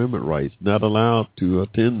 14th Amendment rights, not allowed to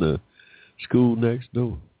attend the school next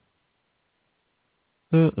door.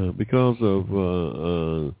 Because of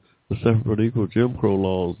the separate but equal Jim Crow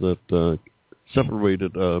laws that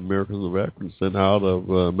separated Americans of African descent out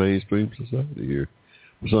of mainstream society here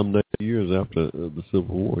for some 90 years after the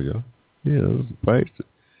Civil War, y'all. Yeah, it was a price.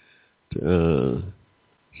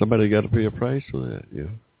 Somebody got to pay a price for that, yeah.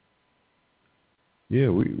 Yeah,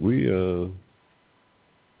 we are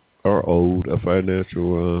owed a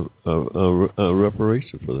financial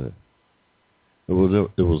reparation for that. It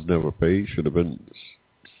was never paid. Should have been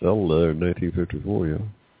settled there in 1954, yeah.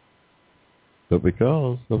 But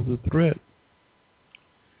because of the threat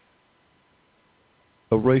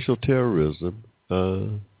of racial terrorism,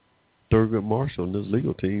 Thurgood Marshall and his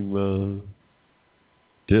legal team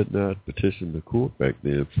did not petition the court back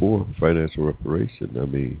then for financial reparation. I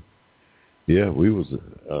mean, yeah, we was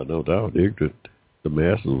no doubt ignorant. The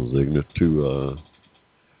masses was ignorant to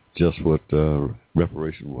just what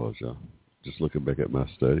reparation was. Just looking back at my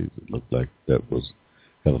studies, it looked like that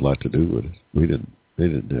had a lot to do with it. They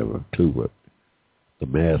didn't have a clue what the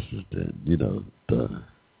masses did. You know,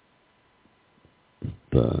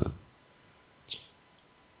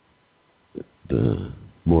 the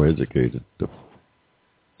more educated the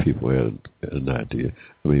people had an idea.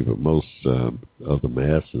 I mean, but most of the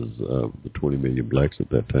masses of the 20 million blacks at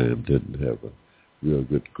that time didn't have a real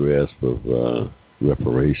good grasp of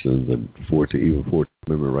reparations and 14th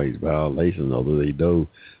Amendment rights violations, although they know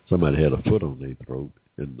somebody had a foot on their throat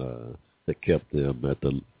and that kept them at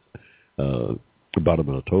the bottom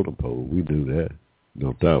of the totem pole. We knew that.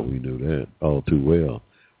 No doubt we knew that all too well.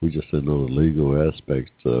 We just didn't know the legal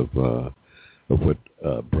aspects of what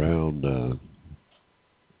Brown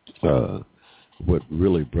what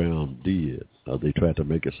really Brown did. They tried to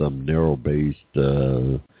make it some narrow-based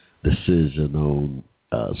decision on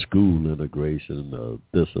school integration,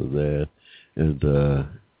 this or that, and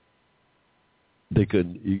they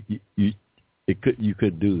couldn't. You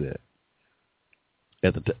couldn't do that.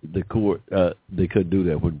 At the court, they couldn't do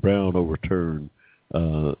that. When Brown overturned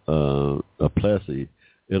Plessy,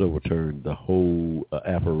 it overturned the whole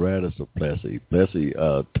apparatus of Plessy. Plessy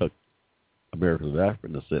took Americans of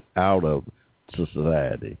African descent out of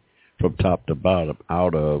society from top to bottom,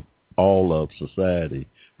 out of all of society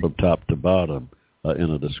from top to bottom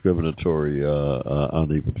in a discriminatory,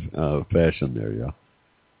 uneven fashion there, yeah.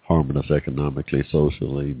 Harming us economically,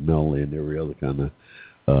 socially, mentally, and every other kind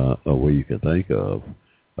of way you can think of.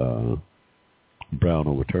 Brown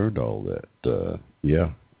overturned all that.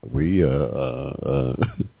 We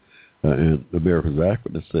and America's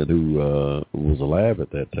Activist said, who was alive at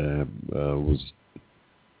that time, was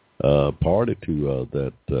party to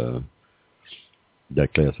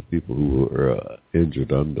that class of people who were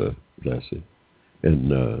injured under Plessy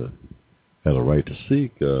and had a right to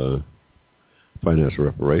seek financial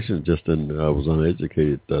reparations. Just was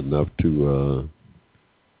uneducated enough to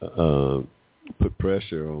put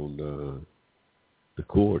pressure on the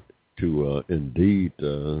court to indeed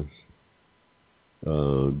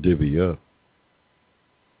divvy up.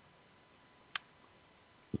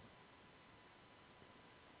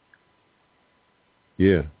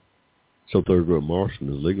 Yeah. So Thurgood Marshall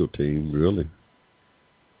and his legal team really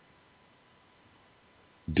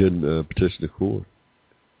didn't petition the court.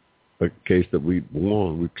 A case that we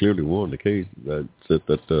won. We clearly won the case that said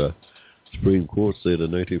that the Supreme Court said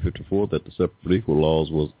in 1954 that the separate equal laws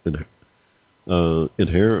was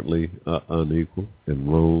inherently unequal and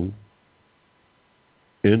wrong,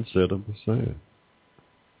 and set them aside.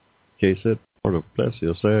 Can't set part of Plessy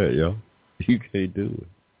aside, y'all. You can't do it.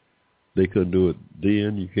 They couldn't do it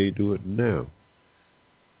then. You can't do it now.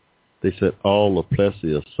 They set all of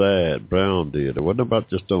Plessy aside. Brown did. It wasn't about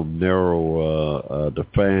just a narrow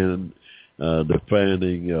defining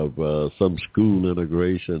of some school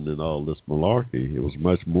integration and all this malarkey. It was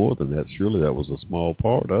much more than that. Surely that was a small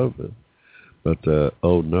part of it. But,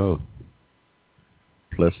 oh no.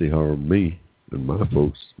 Plessy harmed me and my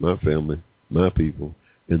folks, my family, my people,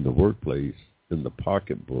 in the workplace, in the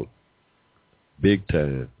pocketbook, big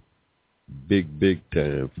time. Big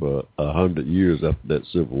time for 100 years after that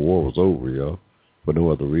Civil War was over, y'all, for no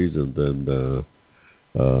other reason than the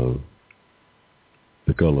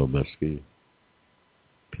color of my skin.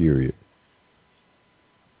 Period.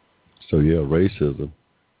 So yeah, racism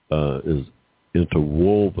is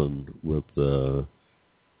interwoven with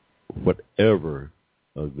whatever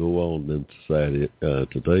go on in society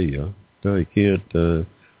today, y'all. No, you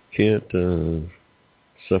can't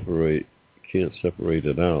separate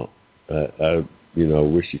it out. I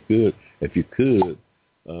wish you could. If you could,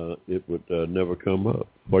 it would never come up.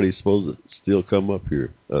 Why are you supposed to still come up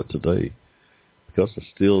here today? Because it's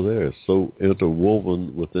still there. It's so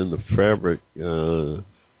interwoven within the fabric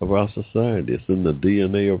of our society. It's in the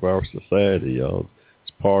DNA of our society, y'all.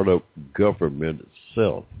 It's part of government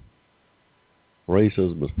itself.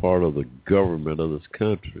 Racism is part of the government of this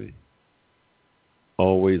country.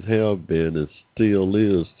 Always have been and still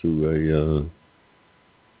is to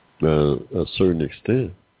a certain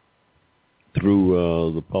extent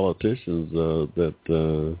through the politicians that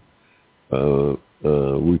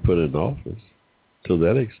we put in office. To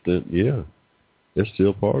that extent, yeah, it's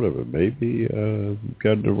still part of it. Maybe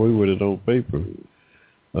gotten away with it on paper.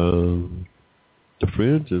 The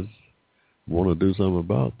fringes want to do something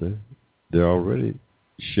about that. They already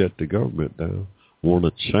shut the government down. Want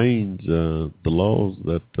to change the laws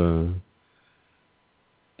that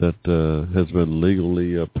has been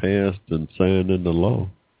legally passed and signed into law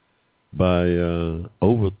by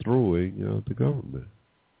overthrowing the government,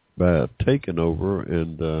 by taking over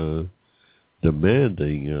and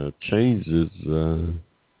demanding changes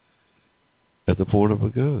at the point of a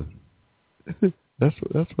gun. That's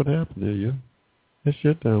what happened here, yeah. That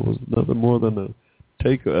shutdown was nothing more than an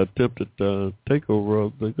attempted takeover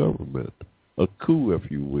of the government, a coup,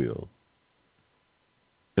 if you will,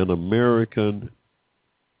 an American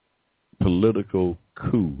political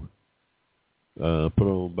coup put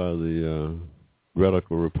on by the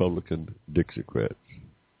radical Republican Dixiecrats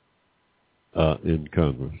in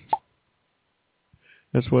Congress.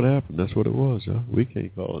 That's what happened. That's what it was, y'all. We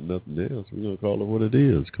can't call it nothing else. We're going to call it what it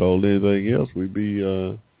is. Call it anything else, we'd be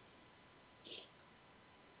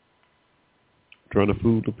trying to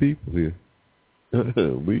fool the people here.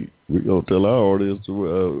 we going to tell our audience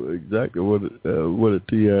exactly what a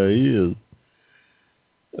TI is.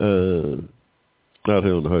 Out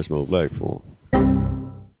here on the Hushmo Black Forum.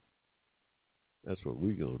 That's what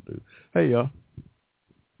we gonna do. Hey, y'all.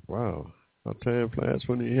 Wow. How time flies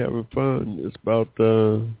when you're having fun. It's about,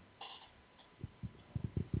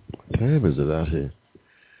 what time is it out here?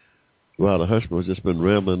 Wow, the Hushmo's just been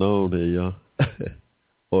rambling on here, y'all.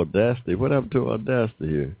 Audacity. What happened to Audacity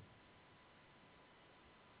here?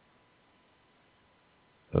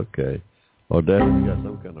 Okay. Audacity got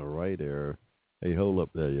some kind of right error. Hey, hold up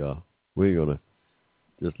there, y'all. We're going to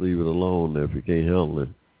just leave it alone there if you can't handle it.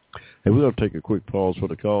 Hey, we're going to take a quick pause for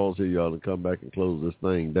the calls here, y'all, and come back and close this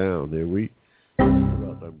thing down here. We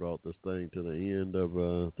about done brought this thing to the end of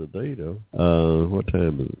the day, though. What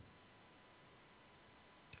time is it?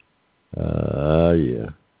 Yeah.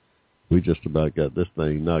 We just about got this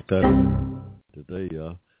thing knocked out. today,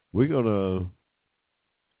 we're gonna.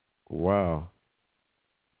 Wow.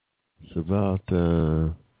 It's about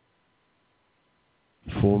 4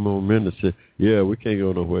 more minutes. Yeah, we can't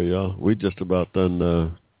go nowhere, y'all. We just about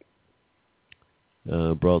done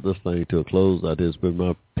brought this thing to a close. It's been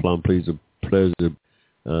my plum pleasure pleasure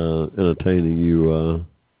entertaining you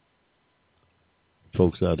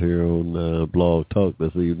folks out here on Blog Talk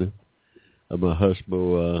this evening. I'm a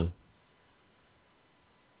Hushmo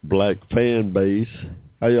Black fan base.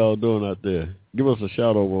 How y'all doing out there? Give us a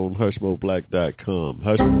shout over on HushmoBlack.com.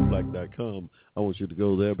 HushmoBlack.com. I want you to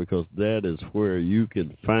go there because that is where you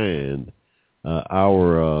can find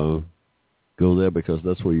our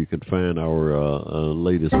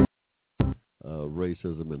latest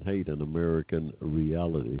racism and hate in American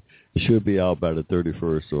reality. It should be out by the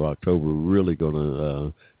 31st of October. We're really going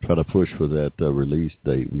to try to push for that release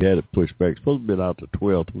date. We had it pushed back. It's supposed to be out the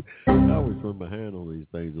 12th. I always run behind on these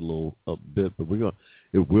things a bit, but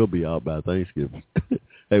it will be out by Thanksgiving.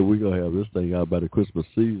 Hey, we're going to have this thing out by the Christmas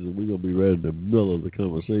season. We're going to be right in the middle of the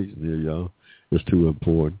conversation here, y'all. It's too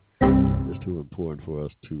important. It's too important for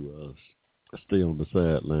us to stay on the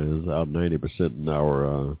sidelines. Out 90% in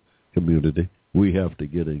our community. We have to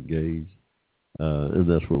get engaged, and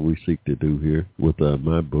that's what we seek to do here with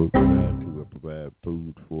my book, to provide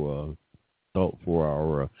food for thought for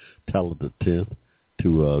our talented 10th,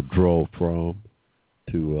 to draw from,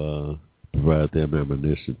 to provide them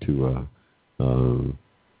ammunition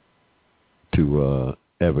to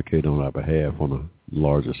advocate on our behalf on a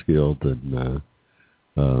larger scale than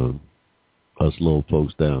us little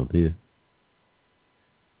folks down here.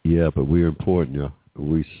 Yeah, but we're important, y'all.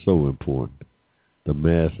 We're so important. The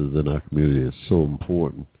masses in our community is so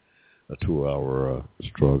important to our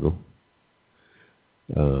struggle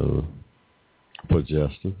for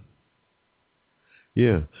justice.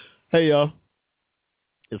 Yeah. Hey, y'all.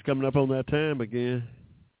 It's coming up on that time again.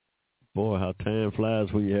 Boy, how time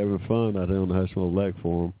flies when you're having fun out there on the Hushmo Black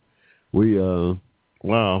Forum.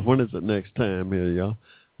 Wow, when is it next time here, y'all?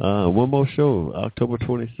 One more show, October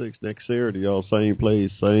 26th, next Saturday, y'all. Same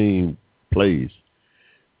place.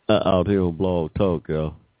 Out here on Blog Talk,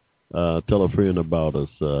 y'all. Tell a friend about us.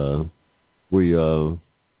 We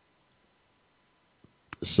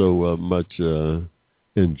so much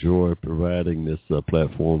enjoy providing this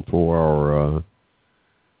platform for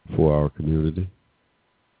our community,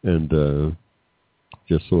 and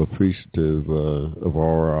just so appreciative of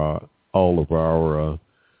all of our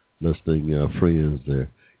listening friends there.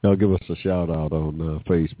 Y'all give us a shout out on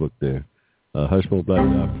Facebook there,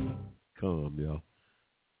 HushmoBlack.com, y'all.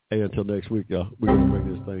 Hey, until next week, y'all, we're going to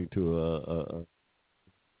bring this thing to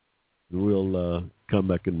we'll come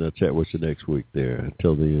back and chat with you next week there.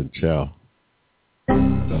 Until then, ciao. The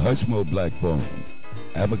Hushmo Black Forum,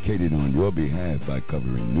 advocating on your behalf by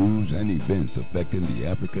covering news and events affecting the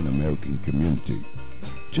African American community.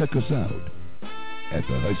 Check us out at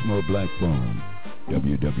the Hushmo Black Forum,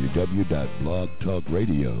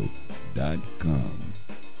 www.blogtalkradio.com.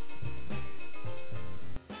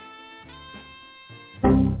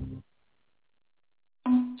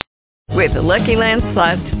 With the Lucky Land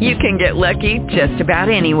Slots, you can get lucky just about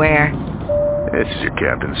anywhere. This is your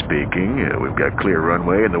captain speaking. We've got clear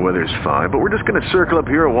runway and the weather's fine, but we're just going to circle up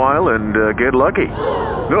here a while and get lucky.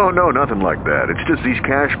 No, nothing like that. It's just these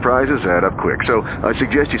cash prizes add up quick. So I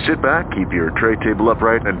suggest you sit back, keep your tray table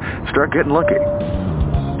upright, and start getting lucky.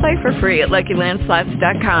 Play for free at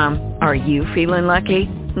LuckyLandSlots.com. Are you feeling lucky?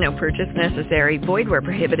 No purchase necessary. Void where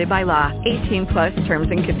prohibited by law. 18+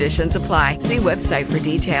 terms and conditions apply. See website for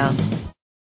details.